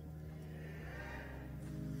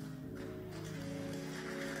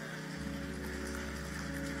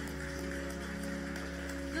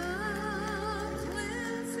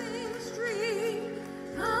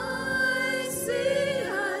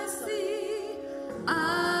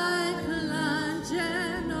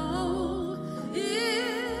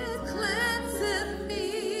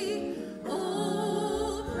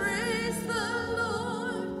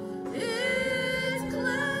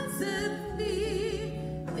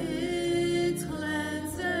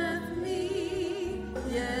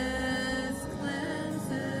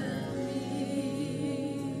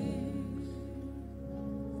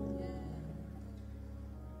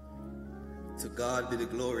 To God be the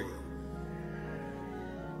glory.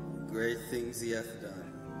 Great things he hath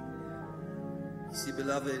done. You see,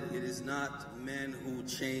 beloved, it is not men who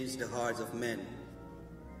change the hearts of men.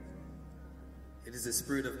 It is the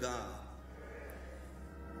Spirit of God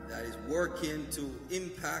that is working to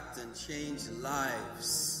impact and change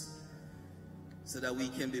lives so that we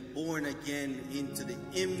can be born again into the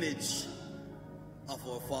image of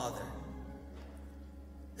our Father.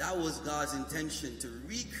 That was God's intention, to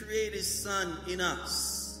recreate his Son in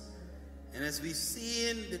us. And as we've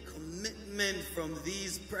seen the commitment from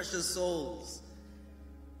these precious souls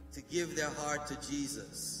to give their heart to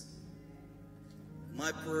Jesus,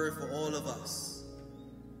 my prayer for all of us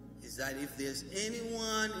is that if there's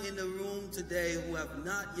anyone in the room today who have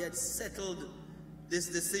not yet settled this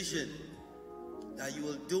decision, that you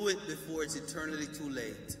will do it before it's eternally too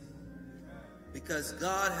late. Because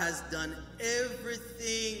God has done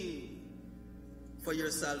everything for your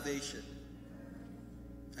salvation.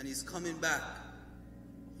 And he's coming back.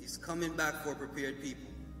 He's coming back for prepared people.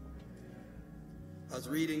 I was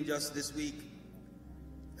reading just this week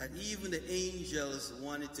that even the angels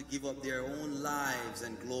wanted to give up their own lives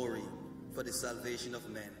and glory for the salvation of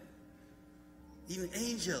men. Even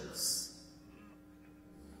angels.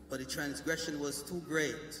 But the transgression was too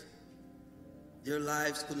great. Their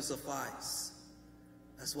lives couldn't suffice.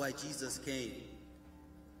 That's why Jesus came,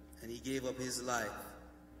 and he gave up his life,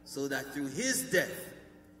 so that through his death,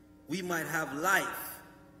 we might have life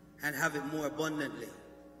and have it more abundantly.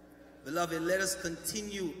 Beloved, let us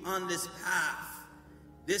continue on this path.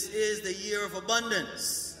 This is the year of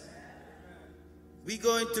abundance. We're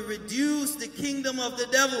going to reduce the kingdom of the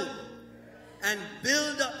devil and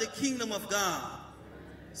build up the kingdom of God.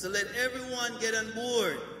 So let everyone get on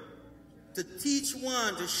board to teach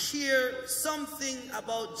one, to share something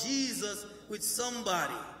about Jesus with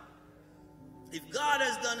somebody. If God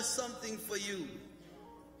has done something for you,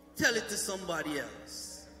 tell it to somebody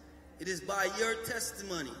else. It is by your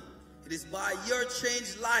testimony, it is by your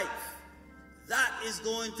changed life that is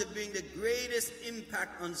going to bring the greatest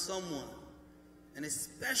impact on someone, and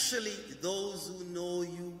especially those who know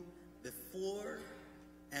you before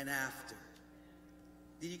and after.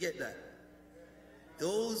 Did you get that?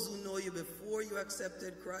 Those who know you before you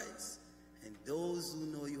accepted Christ, and those who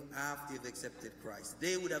know you after you've accepted Christ.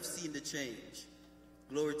 They would have seen the change.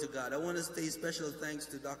 Glory to God. I want to say special thanks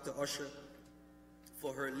to Dr. Usher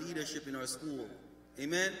for her leadership in our school.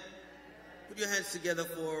 Amen? Put your hands together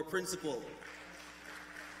for our principal.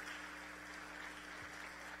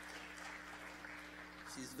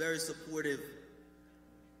 She's very supportive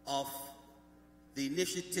of the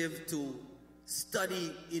initiative to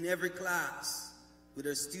study in every class with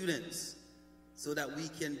her students so that we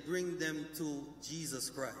can bring them to Jesus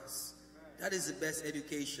Christ. That is the best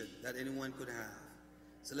education that anyone could have.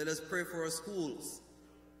 So let us pray for our schools,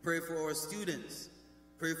 pray for our students,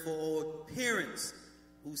 pray for our parents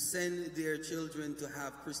who send their children to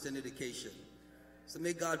have Christian education. So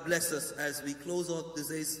may God bless us as we close out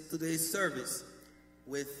today's service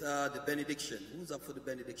with the benediction. Who's up for the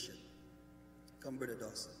benediction? Come, Brother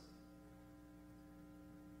Dawson.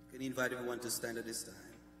 Can you invite everyone to stand at this time?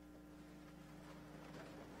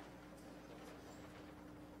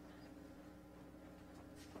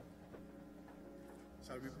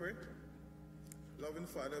 Shall we pray? Loving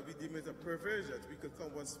Father, we deem it a privilege that we could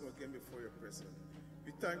come once more again before your presence.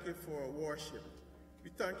 We thank you for our worship. We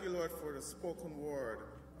thank you, Lord, for the spoken word.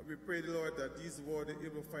 And we pray, Lord, that these words are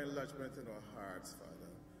able to find lodgment in our hearts, Father.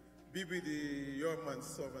 Be with your man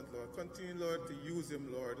servant, Lord. Continue, Lord, to use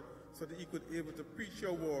him, Lord, so that he could be able to preach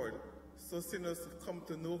your word, so sinners come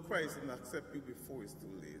to know Christ and accept you before it's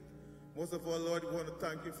too late. Most of all, Lord, we want to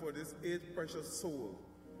thank you for this 8 precious soul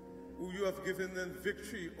who you have given them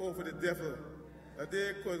victory over the devil, that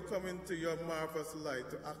they could come into your marvelous light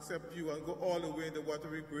to accept you and go all the way in the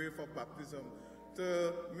watery grave for baptism,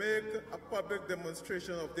 to make a public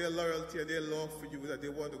demonstration of their loyalty and their love for you, that they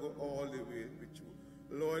want to go all the way with you.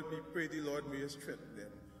 Lord, we pray thee, Lord, may you strengthen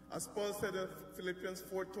them. As Paul said in Philippians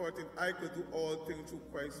 4:13, I could do all things through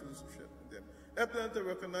Christ who strengthened them. Help them to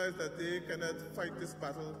recognize that they cannot fight this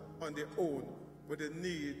battle on their own, but they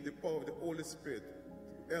need the power of the Holy Spirit.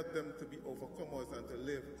 Help them to be overcomers and to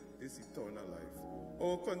live this eternal life.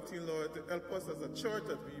 Oh, continue, Lord, to help us as a church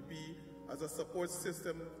that we be as a support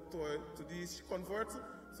system to these converts,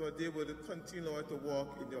 so they will continue, Lord, to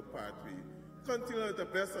walk in your pathway. Continue, Lord, to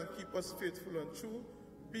bless and keep us faithful and true.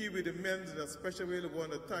 Be with the men in a special way. We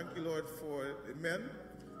want to thank you, Lord, for the men.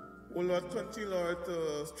 Oh, Lord, continue, Lord,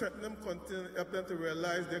 to strengthen them, continue, help them to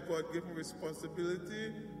realize their God-given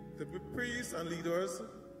responsibility to be priests and leaders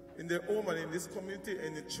in their home and in this community,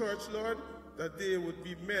 in the church, Lord, that they would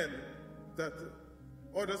be men that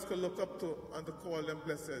others could look up to and to call them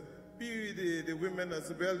blessed. Be the women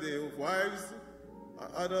as well, the wives,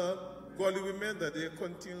 other godly women, that they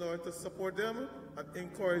continue, Lord, to support them and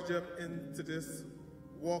encourage them into this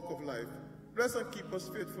walk of life. Bless and keep us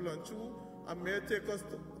faithful and true, and may take us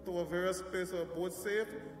to a various place of both safe,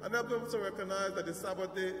 and help us to recognize that the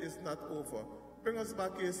Sabbath day is not over. Bring us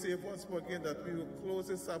back here safe once more again, that we will close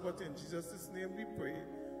the Sabbath in Jesus' name we pray.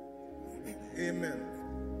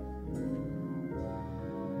 Amen.